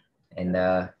 definitely. And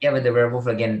yeah, with the werewolf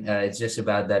again, it's just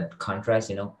about that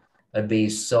contrast. It'd be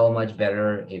so much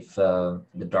better if the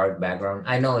dark background.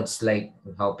 I know it's like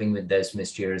helping with this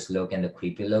mysterious look and the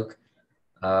creepy look,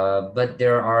 but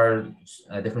there are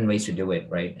different ways to do it,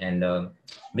 right? And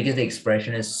because the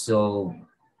expression is so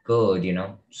good,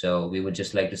 so we would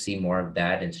just like to see more of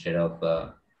that instead of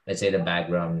let's say the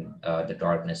background, the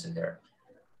darkness in there.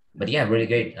 But yeah, really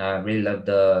great. Really love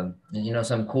the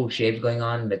some cool shapes going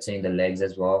on. Let's say in the legs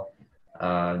as well.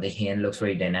 The hand looks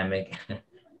very dynamic.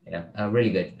 Yeah,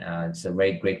 really good. It's a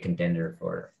very great contender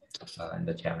for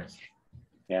the challenge.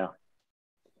 Yeah.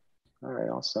 All right,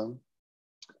 awesome.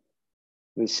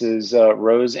 This is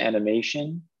Rose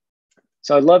Animation.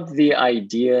 So I loved the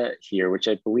idea here, which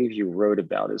I believe you wrote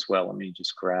about as well. Let me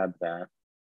just grab that.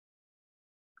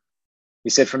 He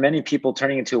said, for many people,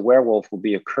 turning into a werewolf will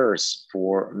be a curse.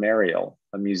 For Mariel,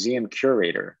 a museum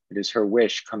curator, it is her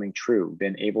wish coming true,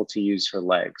 been able to use her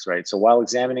legs, right? So while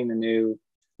examining the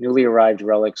newly arrived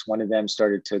relics, one of them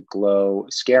started to glow,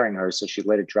 scaring her. So she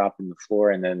let it drop in the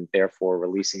floor and then therefore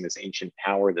releasing this ancient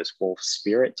power, this wolf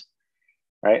spirit,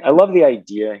 right? I love the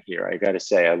idea here. I got to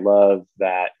say, I love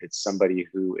that it's somebody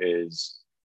who is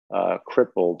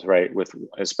crippled, right, with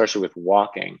especially with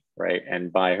walking, right,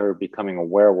 and by her becoming a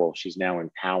werewolf, she's now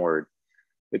empowered.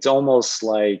 It's almost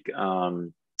like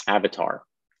Avatar,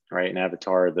 right? In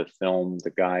Avatar, the film, the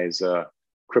guy is a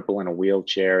cripple in a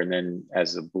wheelchair, and then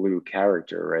as a blue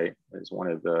character, right, as one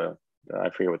of the I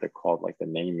forget what they're called, like the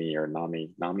Nami or Nami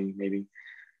maybe.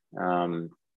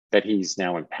 That he's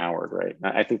now empowered, right?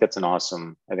 I think that's an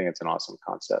awesome. I think it's an awesome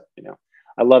concept.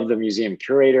 I love the museum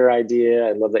curator idea.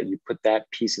 I love that you put that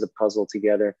piece of the puzzle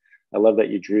together. I love that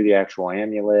you drew the actual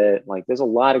amulet. Like, there's a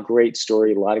lot of great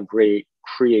story, a lot of great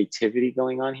creativity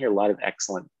going on here, a lot of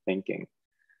excellent thinking.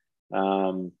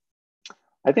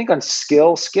 I think on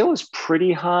skill is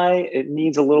pretty high. It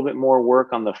needs a little bit more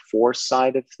work on the force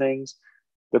side of things.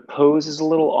 The pose is a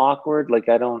little awkward. Like,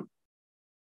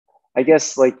 I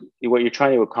guess like what you're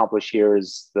trying to accomplish here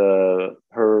is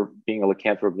her being a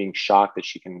lycanthrope, being shocked that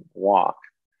she can walk,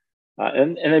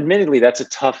 and admittedly that's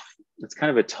kind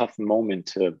of a tough moment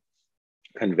to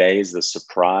convey, is the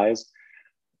surprise.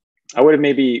 I would have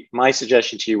maybe my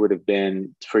suggestion to you would have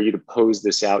been for you to pose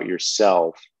this out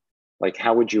yourself. Like,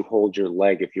 how would you hold your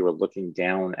leg if you were looking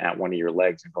down at one of your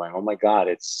legs and going, "Oh my God,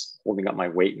 it's holding up my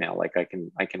weight now. Like I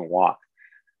can walk."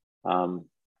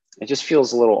 It just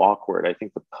feels a little awkward. I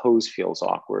think the pose feels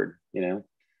awkward,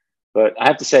 But I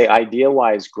have to say,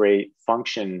 idea-wise, great.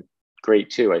 Function, great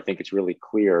too. I think it's really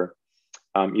clear.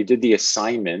 You did the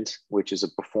assignment, which is a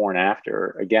before and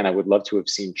after. Again, I would love to have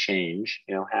seen change,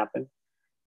 happen.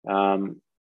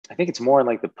 I think it's more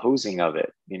like the posing of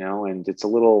it, and it's a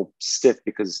little stiff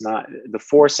because it's not the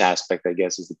force aspect, I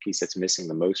guess, is the piece that's missing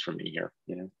the most for me here,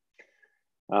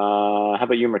 How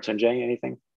about you, Mrityunjay?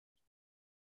 Anything?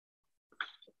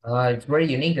 It's very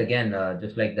unique again,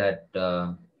 just like that.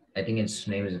 I think his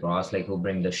name is Ross, like who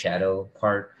bring the shadow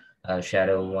part,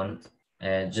 shadow one,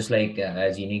 and just like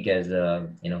as unique as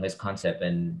his concept.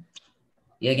 And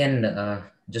yeah, again,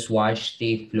 just watch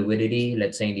the fluidity.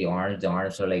 Let's say in the arms. The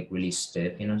arms are like really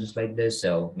stiff, just like this.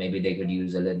 So maybe they could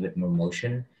use a little bit more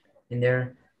motion in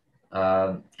there,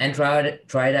 and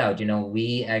try it out.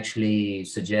 We actually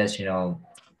suggest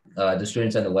the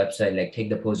students on the website, like take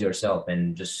the pose yourself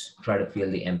and just try to feel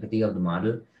the empathy of the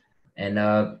model.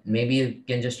 And maybe you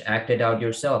can just act it out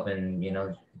yourself, and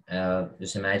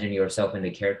just imagine yourself in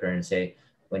the character and say,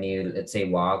 when you, let's say,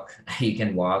 walk, you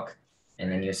can walk,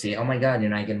 and then you say, oh my god,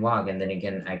 I can walk, and then you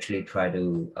can actually try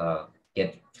to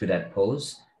get to that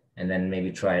pose, and then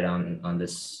maybe try it on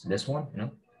this one,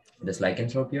 this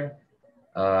lycanthrope here.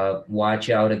 Watch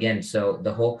out again. So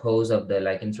the whole pose of the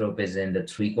lycanthrope is in the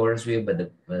three-quarters view, but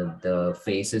the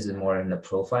face is more in the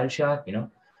profile shot.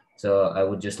 So I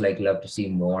would just love to see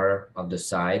more of the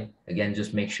side. Again,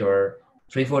 just make sure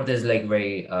three-fourth is like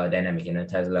very dynamic.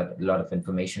 It has a lot of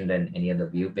information than any other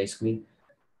view basically.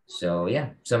 So yeah,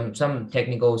 some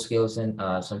technical skills and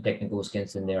some technical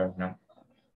skills in there.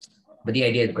 But the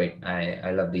idea is great. I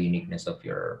love the uniqueness of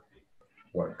your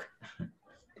work.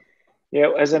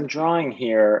 Yeah, as I'm drawing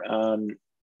here,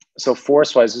 so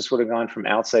force-wise, this would have gone from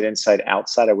outside, inside,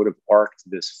 outside. I would have arced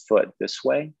this foot this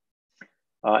way.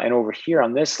 And over here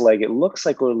on this leg, it looks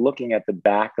like we're looking at the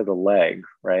back of the leg,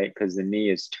 right? Because the knee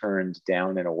is turned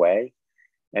down and away.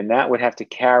 And that would have to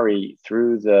carry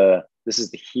through this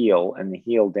is the heel, and the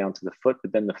heel down to the foot,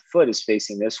 but then the foot is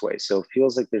facing this way. So it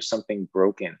feels like there's something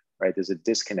broken, right? There's a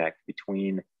disconnect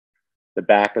between the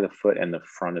back of the foot and the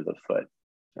front of the foot,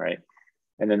 right?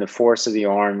 And then the force of the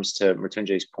arms, to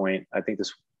Mrityunjay's point, I think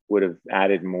this would have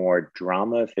added more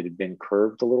drama if it had been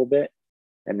curved a little bit.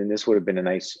 And then this would have been a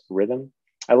nice rhythm.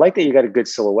 I like that you got a good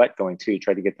silhouette going too. You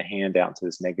tried to get the hand out to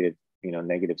this negative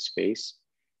space.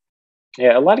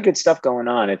 Yeah, a lot of good stuff going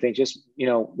on. I think just,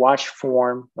 watch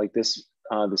form like this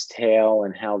tail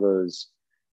and how those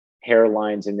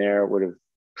hairlines in there would have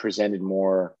presented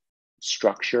more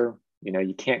structure.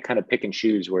 You can't kind of pick and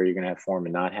choose where you're going to have form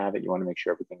and not have it. You want to make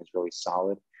sure everything is really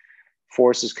solid.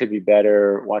 Forces could be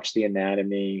better. Watch the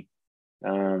anatomy.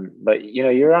 But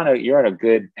you're on a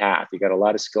good path. You got a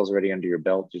lot of skills already under your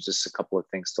belt. There's just a couple of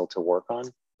things still to work on,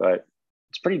 but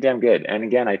it's pretty damn good. And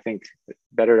again, I think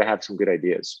better to have some good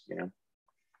ideas.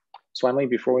 Swanley,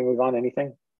 before we move on,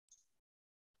 anything?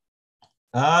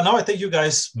 No, I think you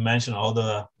guys mentioned all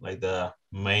the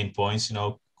main points.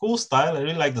 Cool style. I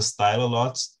really like the style a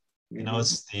lot.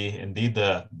 It's indeed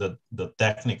the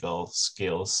technical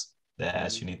skills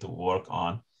that you need to work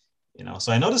on.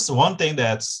 So I noticed one thing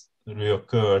that's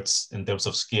reoccurs in terms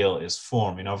of skill is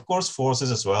form. Of course, forces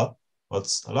as well.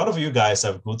 But a lot of you guys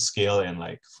have good skill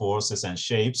in forces and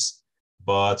shapes,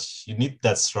 but you need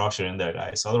that structure in there,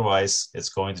 guys. Otherwise, it's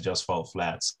going to just fall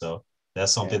flat. So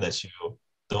that's something that you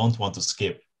don't want to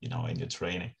skip, in your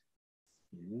training.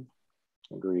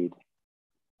 Agreed.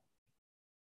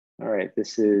 All right,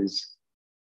 this is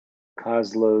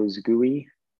Kozlo's GUI.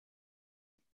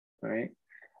 All right.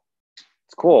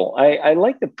 It's cool. I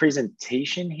like the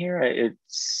presentation here. It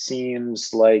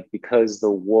seems like because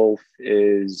the wolf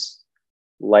is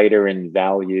lighter in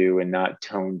value and not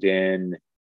toned in,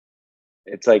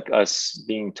 it's like us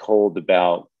being told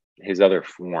about his other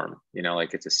form,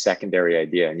 like it's a secondary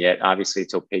idea. And yet obviously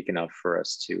it's opaque enough for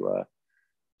us to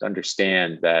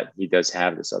understand that he does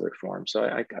have this other form. So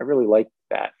I really like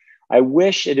that. I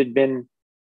wish it had been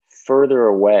further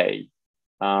away,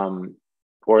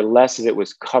 or less of it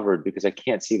was covered, because I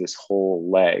can't see this whole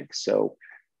leg. So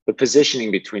the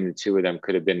positioning between the two of them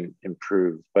could have been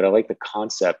improved, but I like the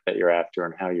concept that you're after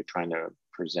and how you're trying to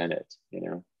present it,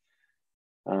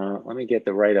 Let me get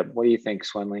the write-up. What do you think,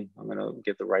 Swanley? I'm going to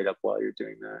get the write-up while you're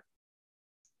doing that.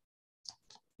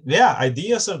 Yeah,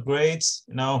 ideas are great.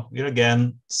 Here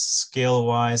again,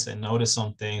 scale-wise, I noticed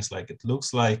some things like it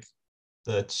looks like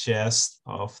the chest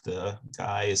of the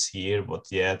guy is here, but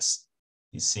yet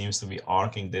he seems to be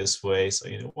arcing this way. So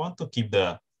you want to keep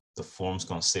the forms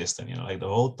consistent, like the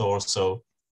whole torso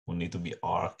will need to be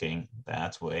arcing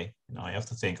that way. You have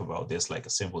to think about this like a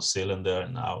simple cylinder.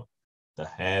 Now the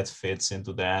head fits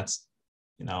into that,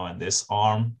 and this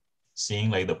arm, seeing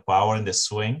like the power in the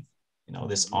swing,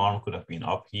 this arm could have been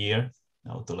up here,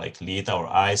 to lead our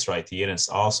eyes right here. And it's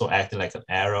also acting like an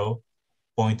arrow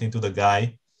pointing to the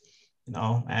guy,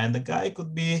 and the guy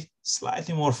could be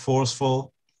slightly more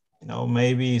forceful,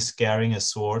 maybe he's carrying a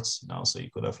sword, so you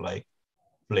could have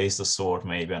placed the sword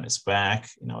maybe on his back,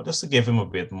 just to give him a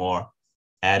bit more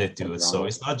attitude. So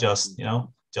it's not just,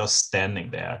 just standing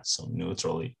there so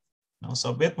neutrally,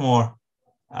 so a bit more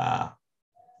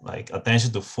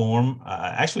attention to form,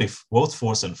 actually both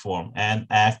force and form, and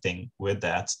acting with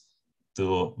that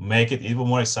to make it even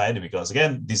more exciting, because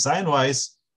again, design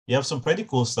wise, you have some pretty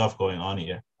cool stuff going on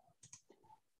here.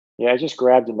 Yeah, I just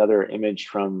grabbed another image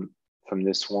from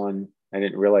this one. I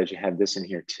didn't realize you had this in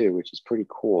here too, which is pretty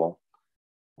cool.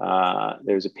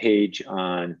 There's a page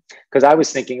on, because I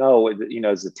was thinking, oh, you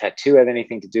know, does the tattoo have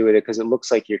anything to do with it? Because it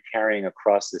looks like you're carrying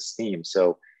across this theme.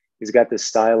 So he's got this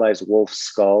stylized wolf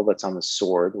skull that's on the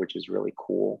sword, which is really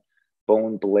cool.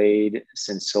 Bone blade,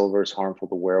 since silver is harmful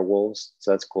to werewolves.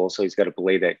 So that's cool. So he's got a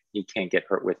blade that he can't get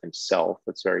hurt with himself.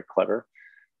 That's very clever.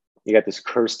 You got this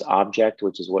cursed object,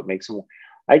 which is what makes him.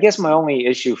 I guess my only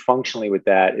issue functionally with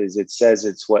that is it says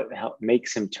it's what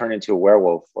makes him turn into a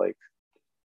werewolf. Like,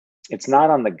 it's not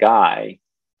on the guy,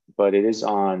 but it is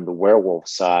on the werewolf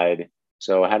side.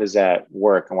 So how does that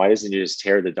work? And why doesn't he just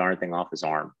tear the darn thing off his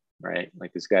arm, right?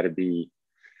 Like, there's got to be,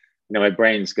 you know, my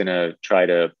brain's going to try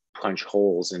to punch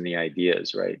holes in the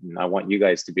ideas, right? And I want you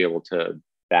guys to be able to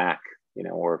back, you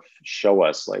know, or show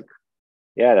us like,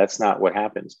 yeah, that's not what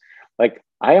happens. Like,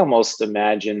 I almost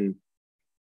imagine,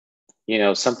 you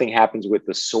know, something happens with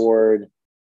the sword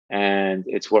and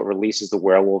it's what releases the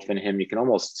werewolf in him. You can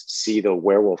almost see the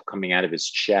werewolf coming out of his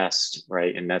chest,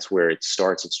 right? And that's where it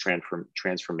starts its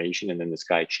transformation. And then this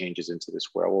guy changes into this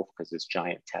werewolf because this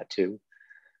giant tattoo,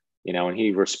 you know, and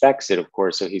he respects it, of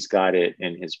course. So he's got it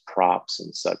in his props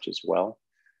and such as well.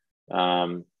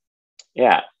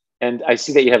 Yeah. And I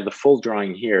see that you have the full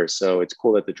drawing here. So it's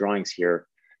cool that the drawing's here.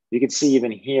 You can see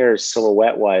even here,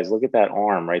 silhouette wise, look at that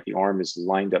arm, right? The arm is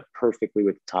lined up perfectly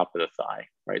with the top of the thigh,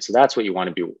 right? So that's what you want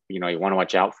to be, you know, you want to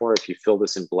watch out for. If you fill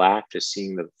this in black, just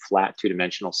seeing the flat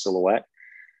two-dimensional silhouette,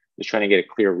 just trying to get a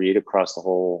clear read across the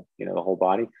whole, you know, the whole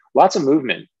body. Lots of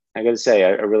movement. I got to say,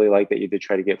 I really like that you did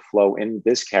try to get flow in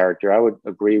this character. I would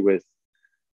agree with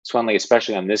Swanley,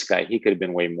 especially on this guy. He could have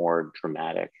been way more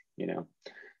dramatic, you know?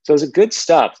 So it's a good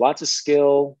stuff, lots of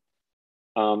skill.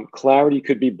 Clarity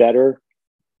could be better.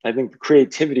 I think the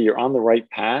creativity, you're on the right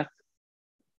path.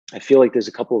 I feel like there's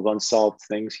a couple of unsolved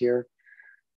things here.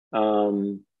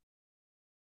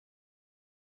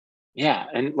 Yeah,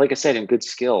 and like I said, in good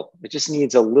skill. It just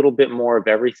needs a little bit more of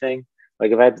everything.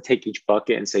 Like, if I had to take each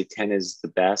bucket and say 10 is the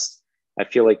best, I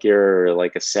feel like you're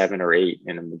like a 7 or 8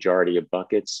 in a majority of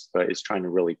buckets, but it's trying to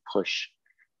really push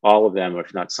all of them, or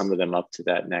if not some of them, up to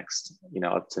that next, you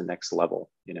know, up to the next level,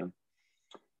 you know.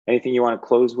 Anything you want to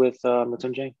close with,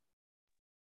 Matunjay?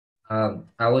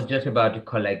 I was just about to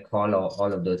call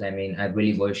all of those. I mean, I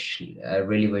really wish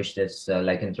this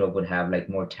Lycanthrope would have like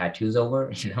more tattoos over,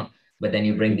 you know. But then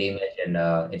you bring the image, and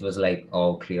it was like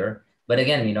all clear. But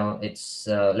again, you know, it's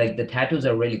like the tattoos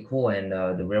are really cool, and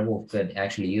the werewolf could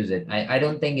actually use it. I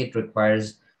don't think it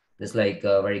requires this like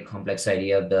very complex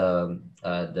idea of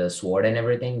the sword and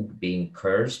everything being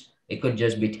cursed. It could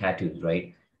just be tattoos,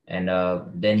 right? And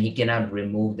then he cannot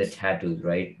remove the tattoos,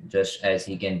 right? Just as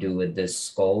he can do with this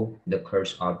skull, the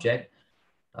cursed object.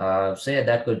 So yeah,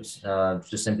 that could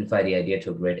just simplify the idea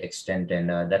to a great extent, and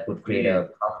that would create a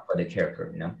path for the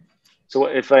character, you know. So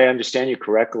if I understand you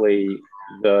correctly,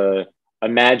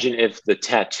 imagine if the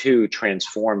tattoo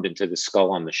transformed into the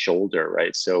skull on the shoulder,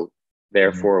 right? So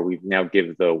therefore, we've now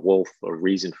give the wolf a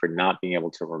reason for not being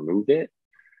able to remove it,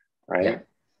 right?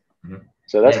 Yeah.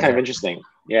 So that's Yeah, kind of exactly. interesting.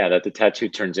 Yeah, that the tattoo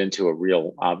turns into a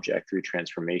real object through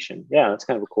transformation. Yeah, that's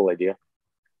kind of a cool idea.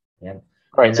 Yeah. All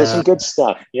right, And so some good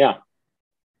stuff. Yeah.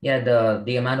 yeah,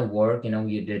 the amount of work, you know,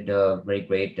 you did very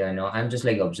great. You know, I'm just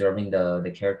like observing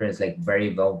the character is like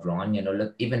very well drawn. You know,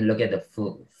 look at the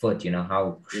foot. You know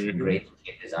how great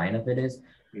the design of it is.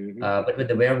 But with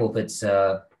the werewolf, it's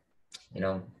you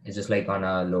know, it's just like on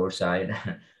a lower side.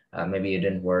 Maybe it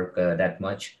didn't work that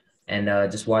much. And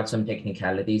just watch some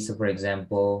technicalities. So, for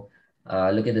example,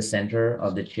 look at the center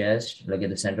of the chest, look at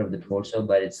the center of the torso,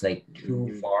 but it's like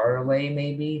too far away,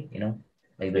 maybe, you know,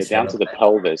 like the Yeah, down shadow. to the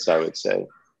pelvis, I would say.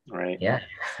 Right. Yeah.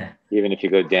 Even if you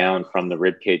go down from the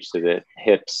rib cage to the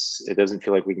hips, it doesn't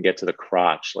feel like we can get to the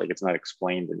crotch. Like, it's not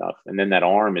explained enough. And then that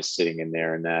arm is sitting in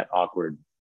there in that awkward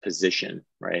position,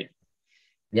 right?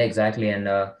 Yeah, exactly. And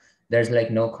there's like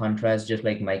no contrast, just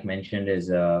like Mike mentioned, is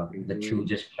the two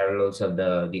just parallels of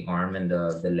the arm and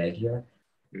the leg here.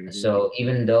 So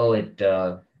even though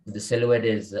the silhouette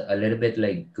is a little bit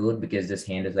like good because this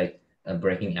hand is like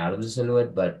breaking out of the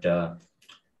silhouette, but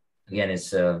again,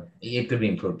 it could be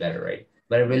improved better, right?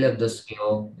 But I really love the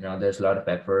skill. You know, there's a lot of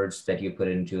efforts that you put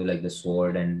into like the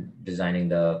sword and designing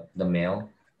the male.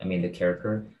 I mean, the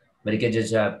character. But you could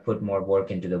just put more work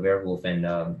into the werewolf and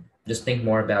just think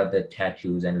more about the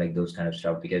tattoos and like those kind of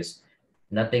stuff because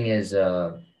nothing is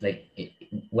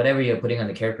whatever you're putting on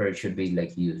the character, it should be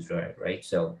like used, right? Right.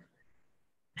 So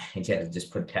yeah, just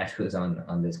put tattoos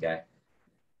on this guy.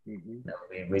 That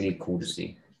would be really cool to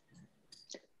see.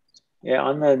 Yeah,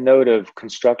 on the note of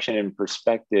construction and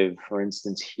perspective, for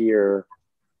instance, here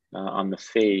on the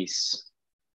face,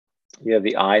 you have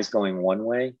the eyes going one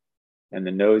way and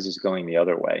the nose is going the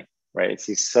other way. right? It's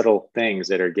these subtle things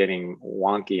that are getting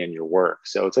wonky in your work.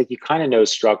 So it's like you kind of know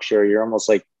structure. You're almost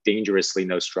like dangerously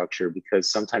no structure, because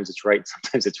sometimes it's right,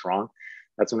 sometimes it's wrong.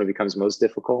 That's when it becomes most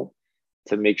difficult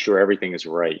to make sure everything is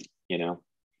right, you know?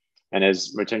 And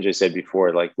as Mrityunjay said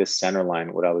before, like this center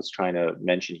line, what I was trying to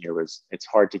mention here was it's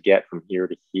hard to get from here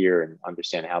to here and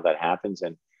understand how that happens.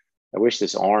 And I wish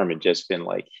this arm had just been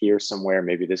like here somewhere.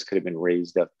 Maybe this could have been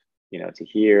raised up, you know, to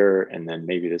here. And then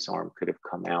maybe this arm could have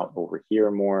come out over here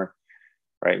more,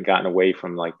 right? And gotten away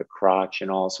from like the crotch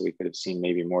and all. So we could have seen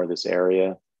maybe more of this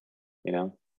area, you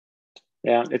know?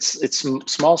 Yeah, it's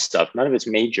small stuff. None of it's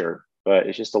major, but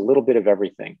it's just a little bit of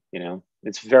everything, you know?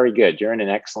 It's very good. You're in an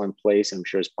excellent place. I'm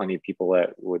sure there's plenty of people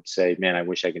that would say, man, I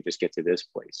wish I could just get to this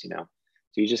place, you know?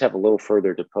 So you just have a little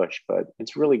further to push, but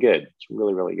it's really good. It's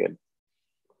really, really good.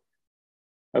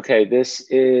 Okay, this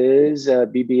is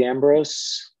BB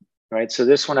Ambrose, right? So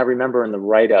this one I remember in the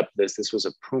write-up, this was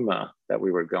a puma that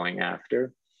we were going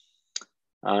after.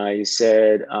 You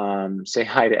said, say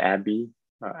hi to Abby,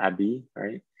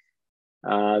 right?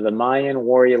 The Mayan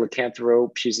warrior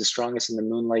Lycanthrope, she's the strongest in the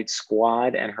Moonlight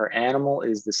Squad, and her animal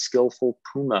is the skillful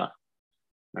puma,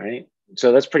 right?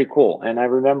 So that's pretty cool. And I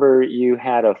remember you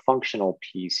had a functional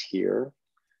piece here,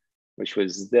 which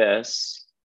was this.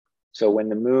 So when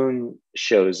the moon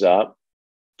shows up,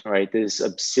 right, this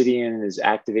obsidian is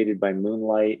activated by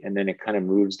moonlight, and then it kind of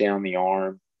moves down the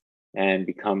arm and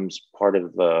becomes part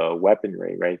of the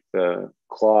weaponry, right? The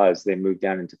claws, they move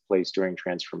down into place during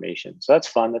transformation. So that's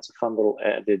fun. That's a fun little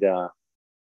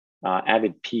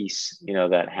added piece, you know,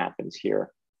 that happens here.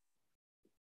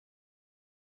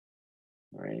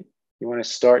 All right. You want to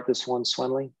start this one,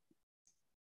 Swenley?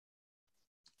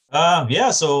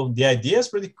 Yeah, so the idea is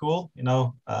pretty cool, you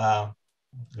know,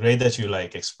 great that you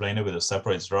like explain it with the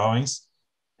separate drawings.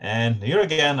 And here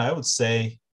again, I would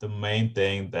say the main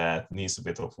thing that needs a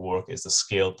bit of work is the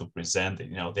skill to present it.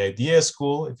 You know, the idea is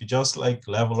cool. If you just like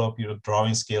level up your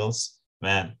drawing skills,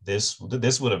 man, this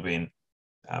would have been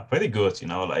pretty good. You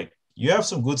know, like you have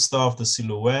some good stuff. The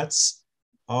silhouettes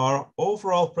are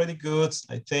overall pretty good.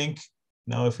 I think,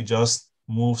 you know, if you just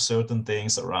move certain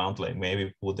things around, like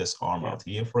maybe put this arm out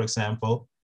here, for example,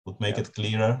 would make it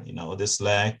clearer. You know, this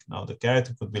leg, you know, the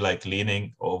character could be like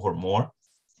leaning over more,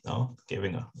 you know,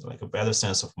 giving like a better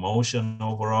sense of motion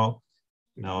overall.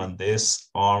 You know, and this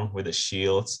arm with the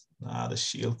shield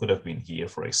could have been here,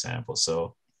 for example.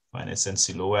 So when it's in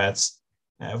silhouettes,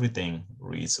 everything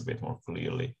reads a bit more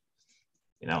clearly.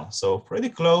 You know, so pretty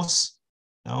close.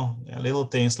 You know, little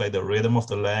things like the rhythm of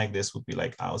the leg. This would be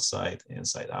like outside,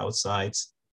 inside, outside.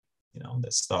 You know,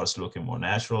 that starts looking more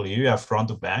natural. You have front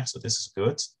to back, so this is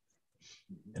good.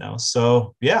 You know,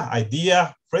 so yeah,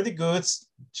 idea pretty good.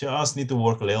 Just need to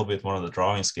work a little bit more on the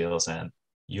drawing skills, and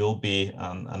you'll be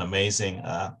an amazing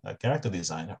character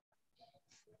designer.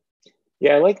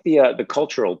 Yeah, I like the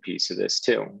cultural piece of this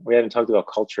too. We haven't talked about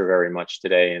culture very much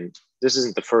today, and this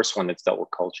isn't the first one that's dealt with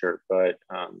culture, but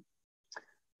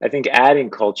I think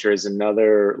adding culture is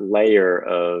another layer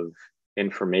of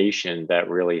information that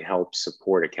really helps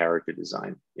support a character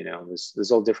design. You know, there's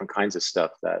all different kinds of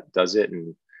stuff that does it,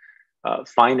 and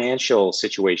financial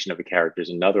situation of a character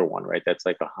is another one, right? That's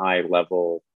like a high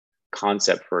level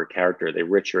concept for a character. Are they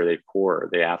rich or are they poor? Are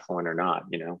they affluent or not?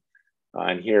 You know,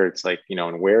 and here it's like, you know,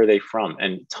 and where are they from?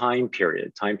 And time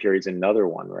period. Time period's another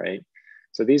one, right?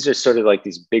 So these are sort of like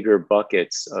these bigger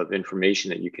buckets of information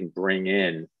that you can bring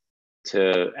in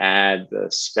to add the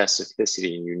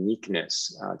specificity and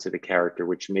uniqueness to the character,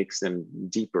 which makes them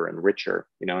deeper and richer.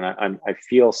 You know, and I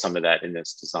feel some of that in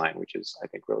this design, which is, I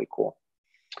think, really cool.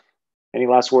 Any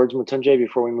last words, Mrityunjay,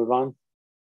 before we move on?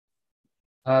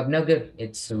 No, good.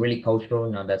 It's really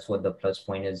cultural. Now that's what the plus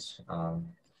point is.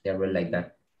 They're really like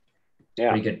that.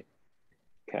 Yeah. Pretty good.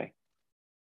 Okay.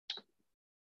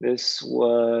 This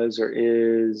was or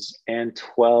is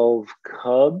N12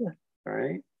 Cub, all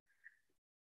right?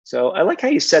 So I like how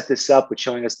you set this up with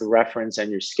showing us the reference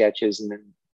and your sketches, and then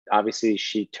obviously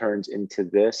she turns into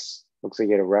this. Looks like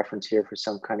you get a reference here for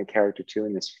some kind of character too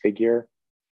in this figure.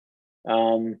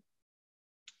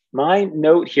 My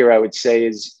note here, I would say,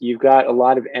 is you've got a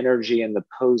lot of energy in the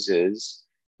poses,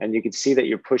 and you can see that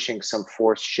you're pushing some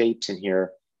forced shapes in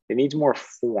here. It needs more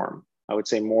form. I would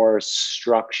say more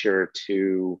structure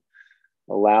to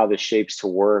allow the shapes to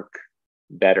work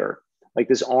better. Like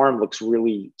this arm looks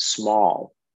really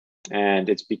small, and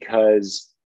it's because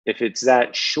if it's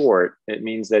that short, it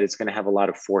means that it's going to have a lot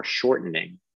of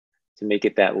foreshortening to make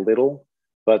it that little,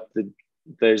 but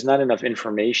there's not enough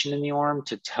information in the arm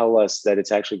to tell us that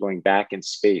it's actually going back in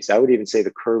space. I would even say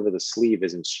the curve of the sleeve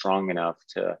isn't strong enough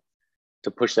to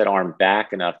push that arm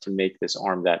back enough to make this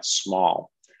arm that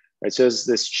small. Right? So there's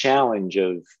this challenge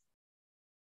of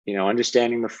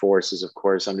understanding the forces, of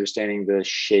course, understanding the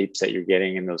shapes that you're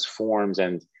getting in those forms,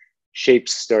 and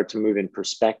shapes start to move in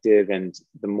perspective. And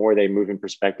the more they move in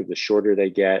perspective, the shorter they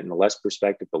get, and the less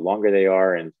perspective, the longer they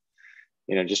are. And,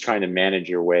 just trying to manage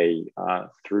your way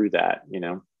through that,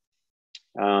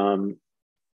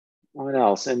 what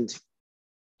else? And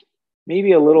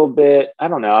maybe a little bit, I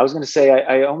don't know. I was going to say,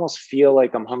 I almost feel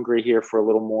like I'm hungry here for a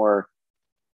little more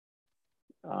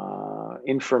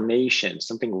information,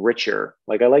 something richer.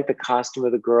 Like I like the costume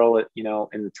of the girl,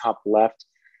 in the top left.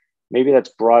 Maybe that's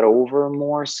brought over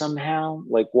more somehow.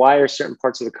 Like, why are certain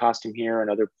parts of the costume here and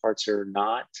other parts are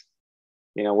not?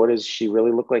 What does she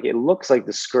really look like? It looks like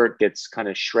the skirt gets kind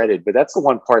of shredded, but that's the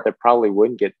one part that probably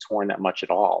wouldn't get torn that much at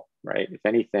all, right? If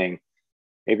anything,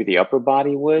 maybe the upper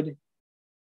body would.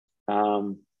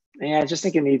 I just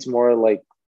think it needs more like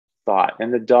thought.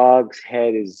 And the dog's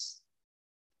head is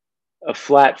a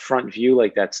flat front view,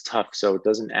 like that's tough. So it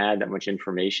doesn't add that much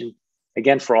information.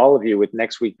 Again, for all of you, with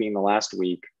next week being the last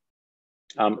week,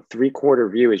 3/4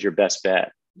 view is your best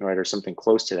bet, right? Or something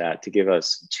close to that, to give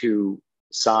us two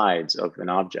sides of an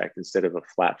object instead of a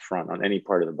flat front on any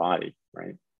part of the body,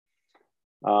 right?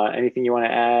 Anything you want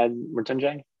to add,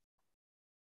 Mrityunjay?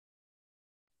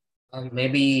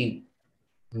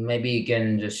 Maybe you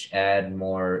can just add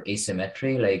more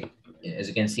asymmetry. Like, as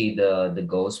you can see, the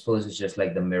ghost pose is just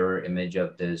like the mirror image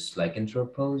of this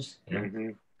lycanthrope pose.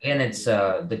 Again, it's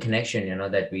the connection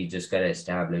that we just gotta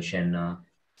establish. And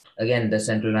again, the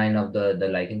center line of the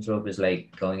lycanthrope is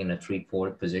like going in a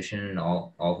 3/4 position, and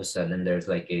all of a sudden there's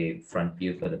like a front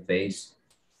view for the face.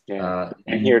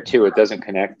 And here too, it doesn't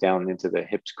connect down into the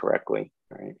hips correctly,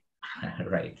 right?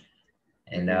 Right.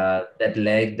 And that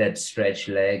leg, that stretched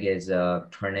leg, is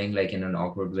turning like in an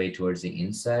awkward way towards the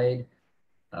inside.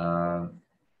 I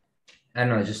don't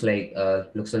know, just like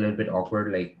looks a little bit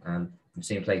awkward. Like it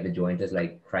seems like the joint is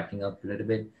like cracking up a little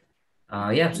bit.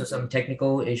 So some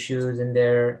technical issues in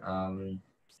there.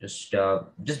 Just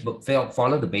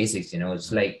follow the basics.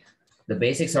 It's like the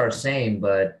basics are same,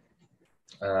 but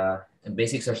the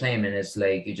basics are same, and it's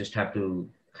like you just have to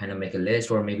kind of make a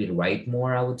list or maybe write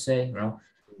more, I would say.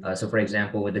 So for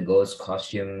example, with the ghost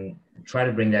costume, try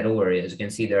to bring that over. As you can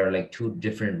see, there are like two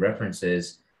different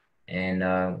references, and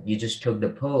you just took the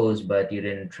pose, but you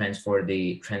didn't transfer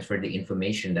the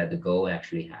information that the ghost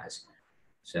actually has.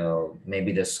 So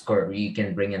maybe the skirt, you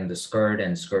can bring in the skirt,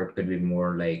 and skirt could be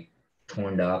more like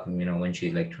torn up, when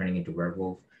she's like turning into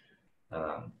werewolf.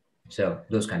 So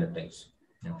those kind of things.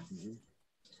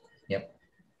 Yep.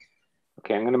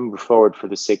 Okay, I'm going to move forward for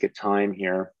the sake of time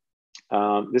here.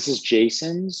 This is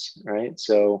Jason's, right?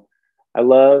 So I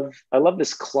love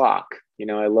this clock.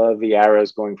 I love the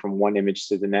arrows going from one image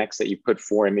to the next, that you put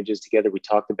 4 images together. We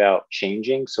talked about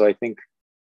changing. So I think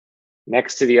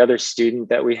next to the other student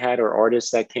that we had, or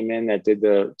artist that came in that did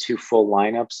the 2 full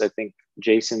lineups, I think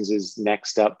Jason's is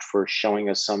next up for showing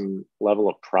us some level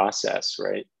of process,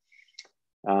 right?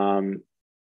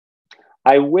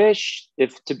 I wish,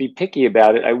 if to be picky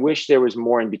about it, I wish there was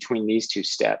more in between these 2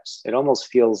 steps. It almost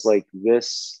feels like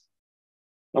this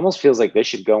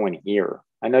should go in here.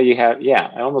 I know you have,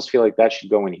 I almost feel like that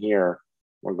should go in here.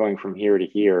 We're going from here to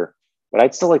here, but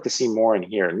I'd still like to see more in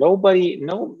here.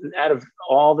 Out of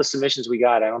all the submissions we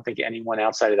got, I don't think anyone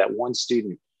outside of that one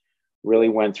student really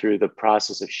went through the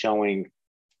process of showing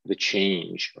the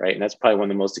change, right? And that's probably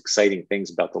one of the most exciting things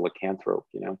about the lycanthrope,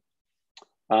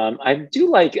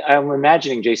 I'm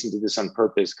imagining Jason did this on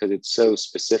purpose because it's so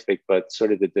specific, but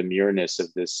sort of the demureness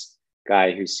of this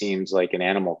guy who seems like an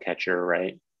animal catcher,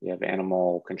 right? You have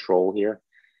animal control here.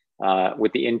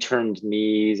 With the inturned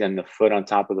knees and the foot on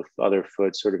top of the other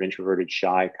foot, sort of introverted,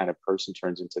 shy kind of person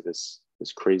turns into this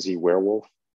crazy werewolf.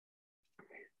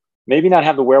 Maybe not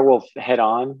have the werewolf head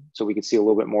on so we could see a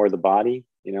little bit more of the body.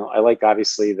 I like,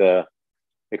 obviously, the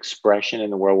expression in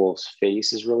the werewolf's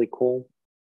face is really cool.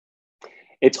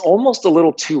 It's almost a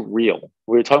little too real.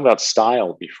 We were talking about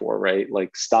style before, right?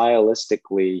 Like,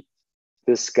 stylistically,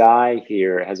 this guy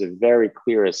here has a very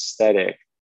clear aesthetic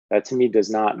that to me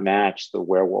does not match the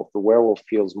werewolf. The werewolf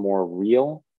feels more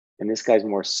real, and this guy's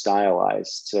more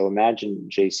stylized. So imagine,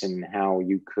 Jason, how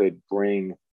you could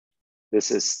bring this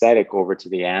aesthetic over to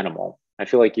the animal. I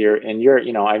feel like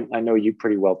I know you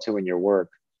pretty well too in your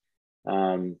work.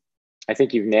 I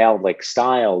think you've nailed like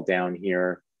style down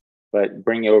here, but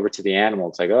bring it over to the animal.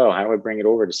 It's like, oh, how do I bring it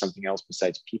over to something else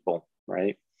besides people,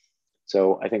 right?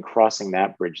 So I think crossing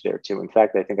that bridge there too. In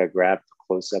fact, I think I grabbed the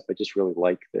close up. I just really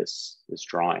like this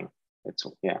drawing. It's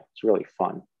really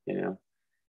fun. I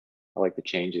like the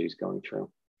change that he's going through.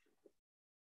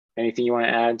 Anything you want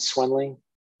to add, Swenley?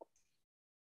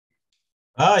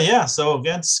 Yeah, so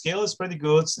again, skill is pretty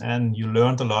good, and you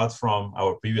learned a lot from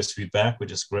our previous feedback,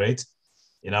 which is great.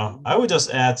 I would just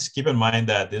add, keep in mind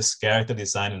that this character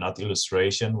design and not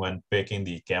illustration when picking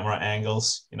the camera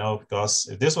angles, because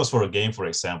if this was for a game, for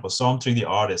example, some 3D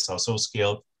artists are so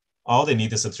skilled, all they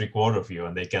need is a 3/4 view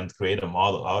and they can create a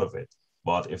model out of it.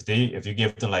 But if you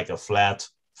give them like a flat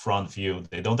front view,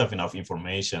 they don't have enough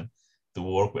information to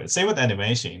work with. Same with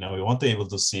animation, we want to be able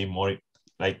to see more,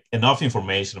 like enough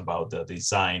information about the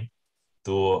design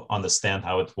to understand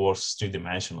how it works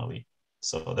three-dimensionally.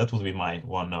 So that would be my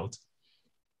one note.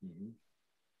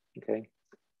 Okay.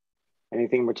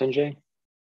 Anything, Mrityunjay?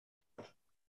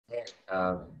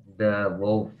 The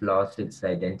wolf lost its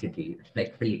identity.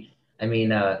 Like really, I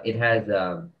mean, it has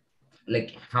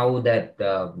like how that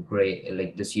gray,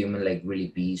 like this human, like really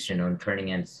beast,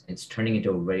 turning, and it's turning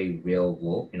into a very real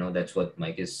wolf. That's what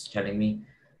Mike is telling me,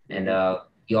 and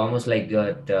you almost like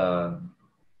got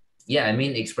yeah, I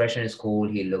mean, expression is cool.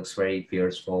 He looks very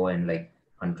fearful and like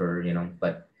hunter,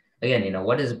 but again,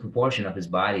 what is the proportion of his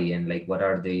body and like what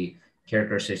are the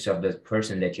characteristics of the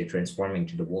person that you're transforming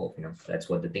to the wolf? That's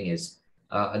what the thing is.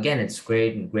 Again, it's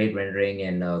great rendering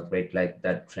and great like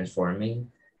that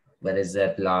transforming, but is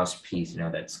that last piece,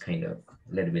 that's kind of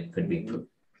a little bit could be improved.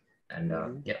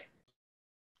 And yeah.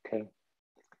 Okay.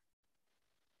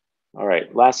 All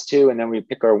right, last two, and then we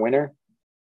pick our winner.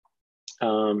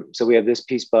 So we have this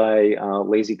piece by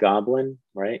Lazy Goblin,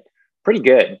 right? Pretty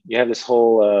good. You have this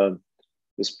whole,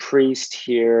 this priest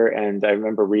here, and I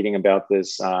remember reading about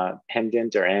this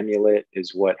pendant or amulet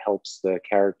is what helps the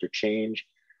character change.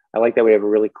 I like that we have a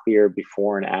really clear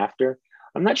before and after.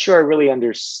 I'm not sure I really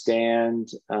understand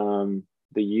the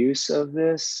use of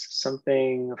this,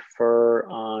 something fur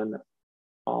on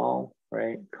all,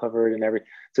 right? Covered and everything.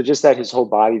 So just that his whole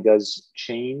body does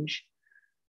change,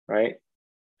 right?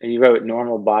 And you wrote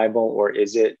normal Bible, or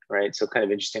is it, right? So kind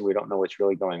of interesting. We don't know what's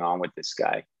really going on with this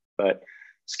guy, but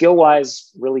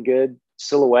skill-wise, really good.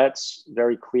 Silhouettes,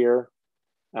 very clear.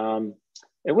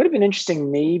 It would have been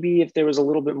interesting maybe if there was a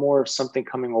little bit more of something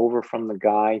coming over from the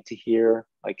guy to here.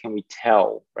 Like, can we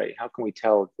tell, right? How can we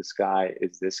tell if this guy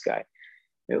is this guy?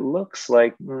 It looks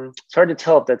like, it's hard to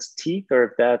tell if that's teeth or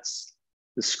if that's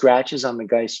the scratches on the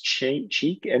guy's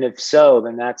cheek. And if so,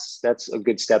 then that's a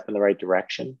good step in the right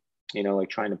direction. Like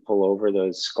trying to pull over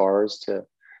those scars to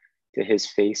his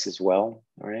face as well.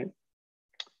 All right.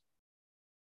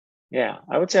 Yeah,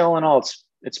 I would say all in all,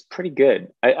 it's pretty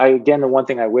good. I again, the one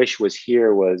thing I wish was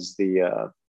here was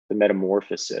the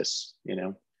metamorphosis.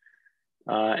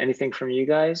 Anything from you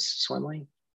guys, Swinley?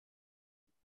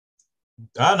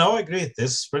 No, I agree.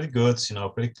 This is pretty good.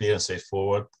 Pretty clear and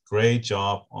straightforward. Great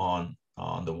job on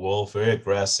the wolf. Very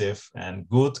aggressive and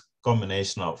good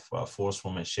combination of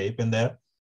forceful and shape in there.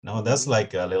 That's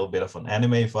like a little bit of an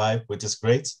anime vibe, which is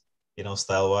great.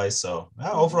 Style wise. So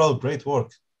overall, great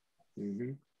work.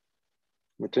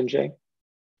 Mrityunjay?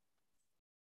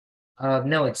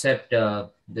 No, except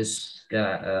this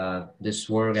this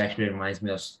work actually reminds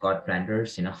me of Scott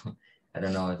Planters. I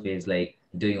don't know if he's like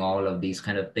doing all of these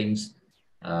kind of things.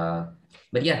 But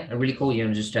yeah, really cool.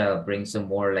 Just bring some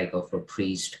more like of a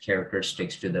priest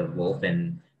characteristics to the wolf,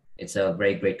 and it's a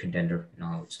very great contender.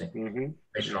 I would say very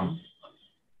strong.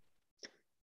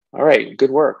 All right,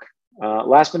 good work.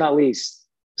 Last but not least,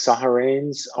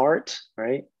 Saharain's art,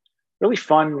 right? Really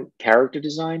fun character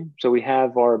design. So we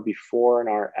have our before and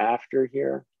our after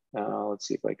here. Let's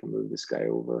see if I can move this guy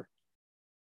over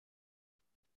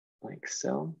like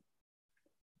so.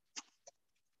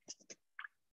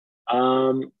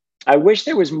 I wish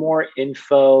there was more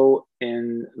info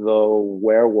in the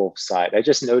werewolf side. I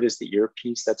just noticed the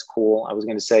earpiece. That's cool. I was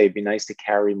going to say it'd be nice to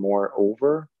carry more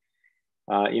over.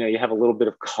 You have a little bit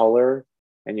of color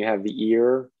and you have the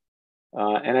ear.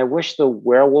 And I wish the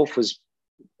werewolf was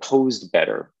posed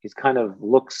better. He kind of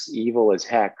looks evil as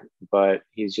heck, but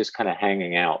he's just kind of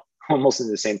hanging out, almost in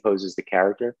the same pose as the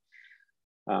character.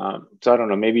 So I don't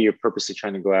know, maybe you're purposely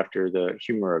trying to go after the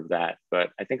humor of that,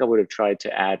 but I think I would have tried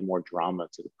to add more drama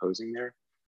to the posing there.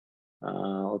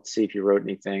 Let's see if you wrote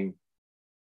anything.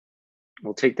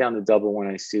 We'll take down the double when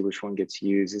I see which one gets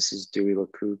used. This is Dewey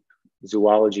LeCoupe,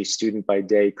 zoology student by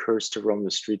day, cursed to roam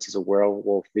the streets as a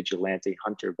werewolf vigilante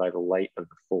hunter by the light of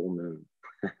the full moon.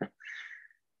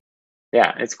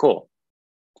 Yeah, it's cool.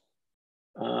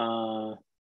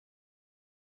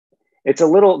 It's a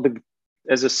little,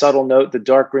 as a subtle note, the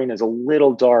dark green is a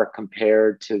little dark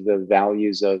compared to the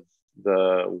values of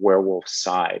the werewolf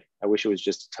side. I wish it was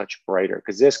just a touch brighter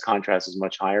because this contrast is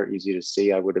much higher, easy to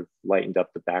see. I would have lightened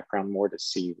up the background more to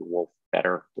see the wolf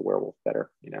better, the werewolf better,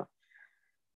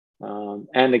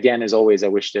 and again, as always, I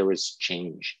wish there was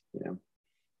change,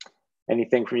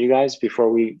 Anything from you guys before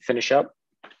we finish up?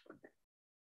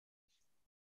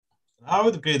 I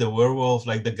would agree. The werewolf,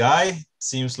 like the guy,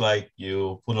 seems like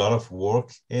you put a lot of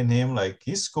work in him. Like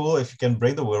he's cool if you can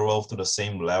bring the werewolf to the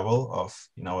same level of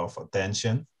of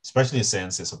attention, especially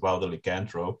since it's about the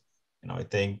lycanthrope. I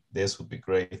think this would be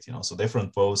great. So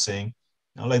different posing.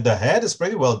 Like the head is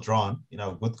pretty well drawn.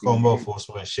 Good combo of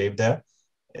forceful and shape there.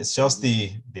 It's just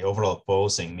the overall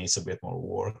posing needs a bit more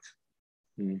work.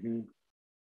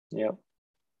 Yep.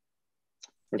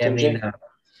 Yeah, I mean,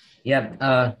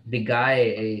 the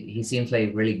guy, he seems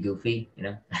like really goofy,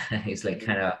 he's like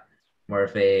kind of more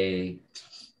of a,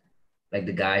 like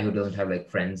the guy who doesn't have like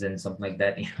friends and something like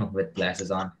that, with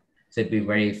glasses on. So it'd be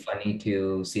very funny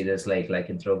to see this like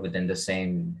Lycanthrope within the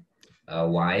same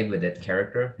vibe with that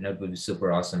character. It would be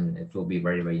super awesome. It will be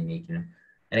very, very unique, And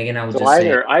again, I would So just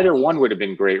say either one would have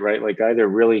been great, right? Like either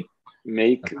really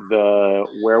make the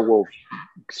werewolf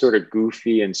sort of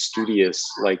goofy and studious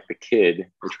like the kid,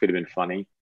 which could have been funny,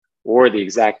 or the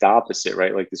exact opposite,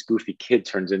 right? Like this goofy kid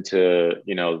turns into,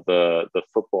 the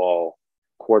football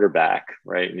quarterback,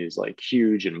 right? And he's like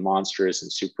huge and monstrous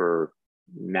and super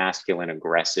masculine,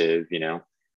 aggressive,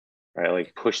 right?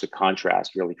 Like push the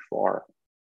contrast really far.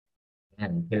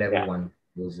 and kill everyone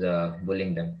who's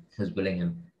bullying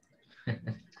him.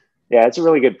 Yeah, it's a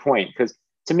really good point, because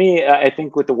to me, I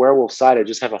think with the werewolf side, I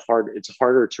just have it's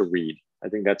harder to read. I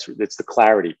think that's the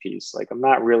clarity piece. Like, I'm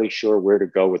not really sure where to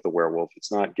go with the werewolf.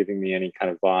 It's not giving me any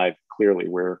kind of vibe clearly,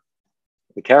 where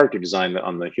the character design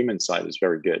on the human side is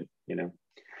very good,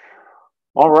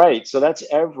 All right, so that's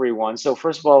everyone. So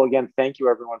first of all, again, thank you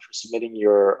everyone for submitting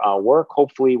your work.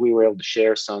 Hopefully we were able to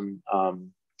share some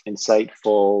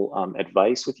insightful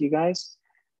advice with you guys.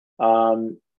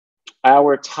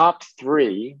 Our top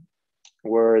 3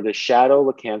 were The Shadow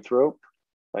Lycanthrope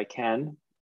by Ken,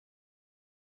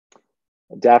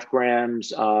 Daft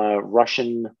Graham's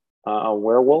Russian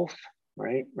Werewolf,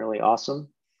 right? Really awesome.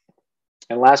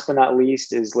 And last but not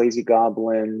least is Lazy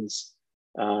Goblin's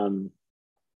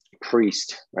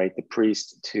Priest, right? The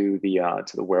priest to the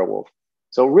werewolf.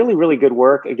 So really, really good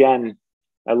work. Again,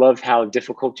 I love how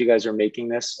difficult you guys are making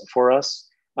this for us.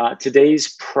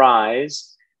 Today's prize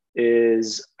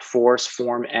is force,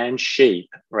 form, and shape,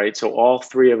 right? So all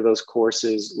 3 of those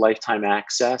courses, lifetime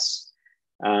access.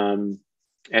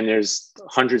 And there's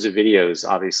hundreds of videos,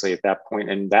 obviously, at that point.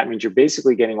 And that means you're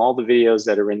basically getting all the videos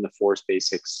that are in the Force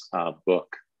Basics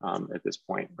book at this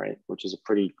point, right? Which is a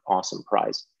pretty awesome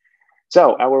prize.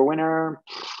 So our winner,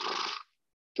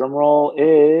 drum roll,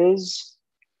 is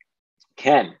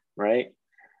Ken, right?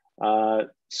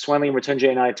 Swenley, Matunjay,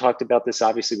 and I talked about this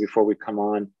obviously before we come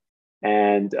on.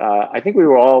 And I think we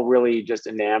were all really just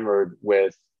enamored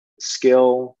with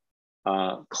skill,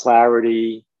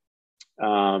 clarity,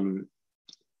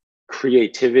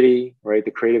 creativity, right?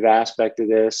 The creative aspect of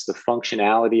this, the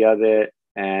functionality of it,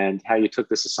 and how you took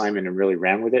this assignment and really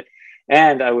ran with it.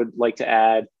 And I would like to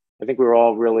add, I think we were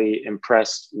all really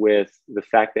impressed with the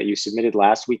fact that you submitted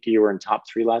last week. You were in top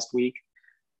 3 last week.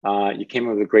 You came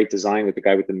up with a great design with the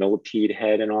guy with the millipede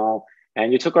head and all.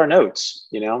 And you took our notes,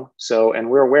 so, and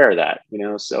we're aware of that,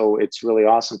 so it's really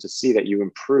awesome to see that you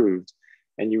improved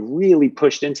and you really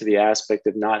pushed into the aspect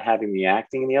of not having the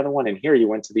acting in the other one. And here you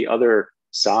went to the other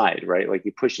side, right? Like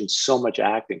you pushed in so much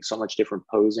acting, so much different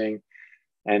posing,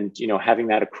 and, having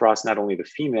that across not only the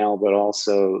female, but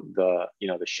also the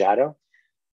shadow,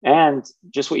 and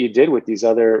just what you did with these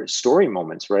other story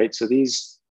moments, right? So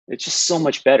it's just so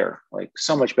much better, like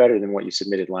so much better than what you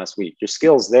submitted last week. Your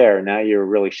skills there. Now you're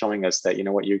really showing us that,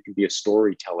 you can be a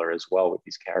storyteller as well with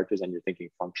these characters, and you're thinking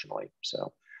functionally.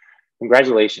 So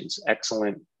congratulations.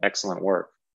 Excellent, excellent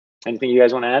work. Anything you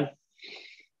guys want to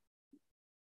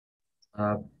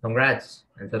add? Congrats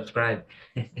and subscribe.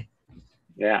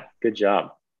 Yeah, good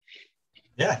job.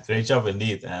 Yeah, great job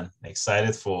indeed. And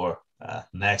excited for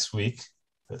next week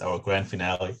with our grand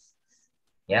finale.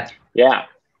 Yeah.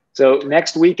 So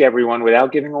next week, everyone,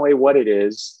 without giving away what it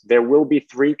is, there will be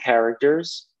 3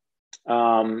 characters.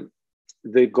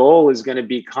 The goal is going to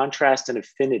be contrast and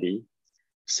affinity.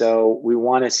 So we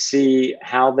want to see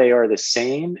how they are the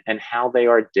same and how they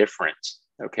are different.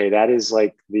 Okay, that is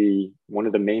like one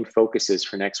of the main focuses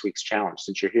for next week's challenge.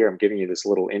 Since you're here, I'm giving you this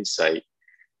little insight,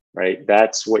 right?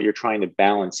 That's what you're trying to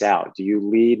balance out. Do you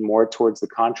lead more towards the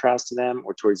contrast to them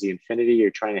or towards the infinity?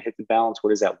 You're trying to hit the balance.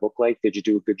 What does that look like? Did you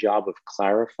do a good job of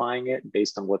clarifying it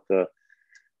based on what the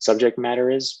subject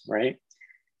matter is, right?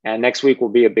 And next week will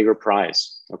be a bigger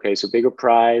prize. Okay, so bigger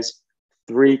prize,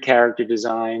 3 character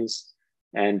designs,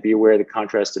 and be aware of the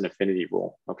contrast and affinity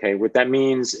rule. Okay, what that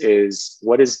means is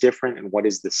what is different and what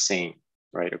is the same,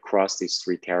 right, across these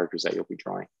 3 characters that you'll be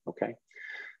drawing. Okay,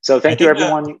 so thank you,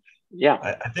 everyone. Yeah.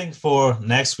 I think for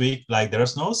next week, like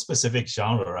there's no specific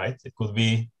genre, right? It could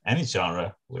be any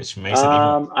genre, which makes it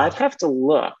even fun. I'd have to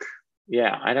look.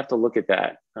 Yeah, I'd have to look at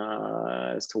that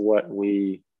as to what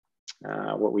we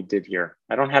did here.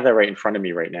 I don't have that right in front of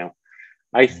me right now.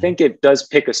 I think it does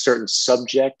pick a certain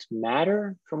subject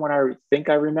matter from what I think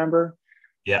I remember.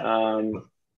 Yeah.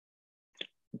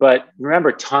 But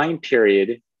remember, time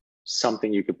period,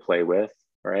 something you could play with,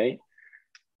 right?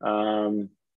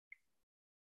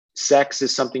 Sex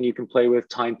is something you can play with.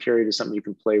 Time period is something you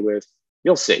can play with.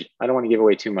 You'll see. I don't want to give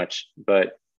away too much,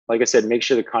 but like I said, make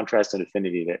sure the contrast and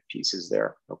affinity that piece is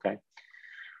there. Okay.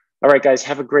 All right, guys,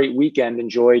 have a great weekend.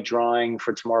 Enjoy drawing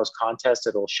for tomorrow's contest.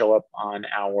 It'll show up on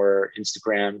our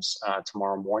Instagrams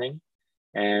tomorrow morning.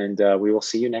 And we will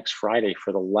see you next Friday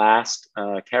for the last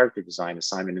character design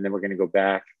assignment. And then we're going to go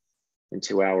back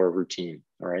into our routine.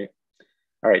 All right.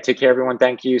 All right. Take care, everyone.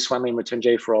 Thank you, Swanley and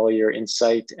Matunjay, for all your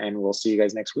insight. And we'll see you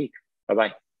guys next week.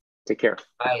 Bye-bye. Take care.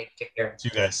 Bye. Take care. See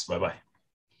you guys. Bye-bye.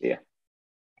 Yeah.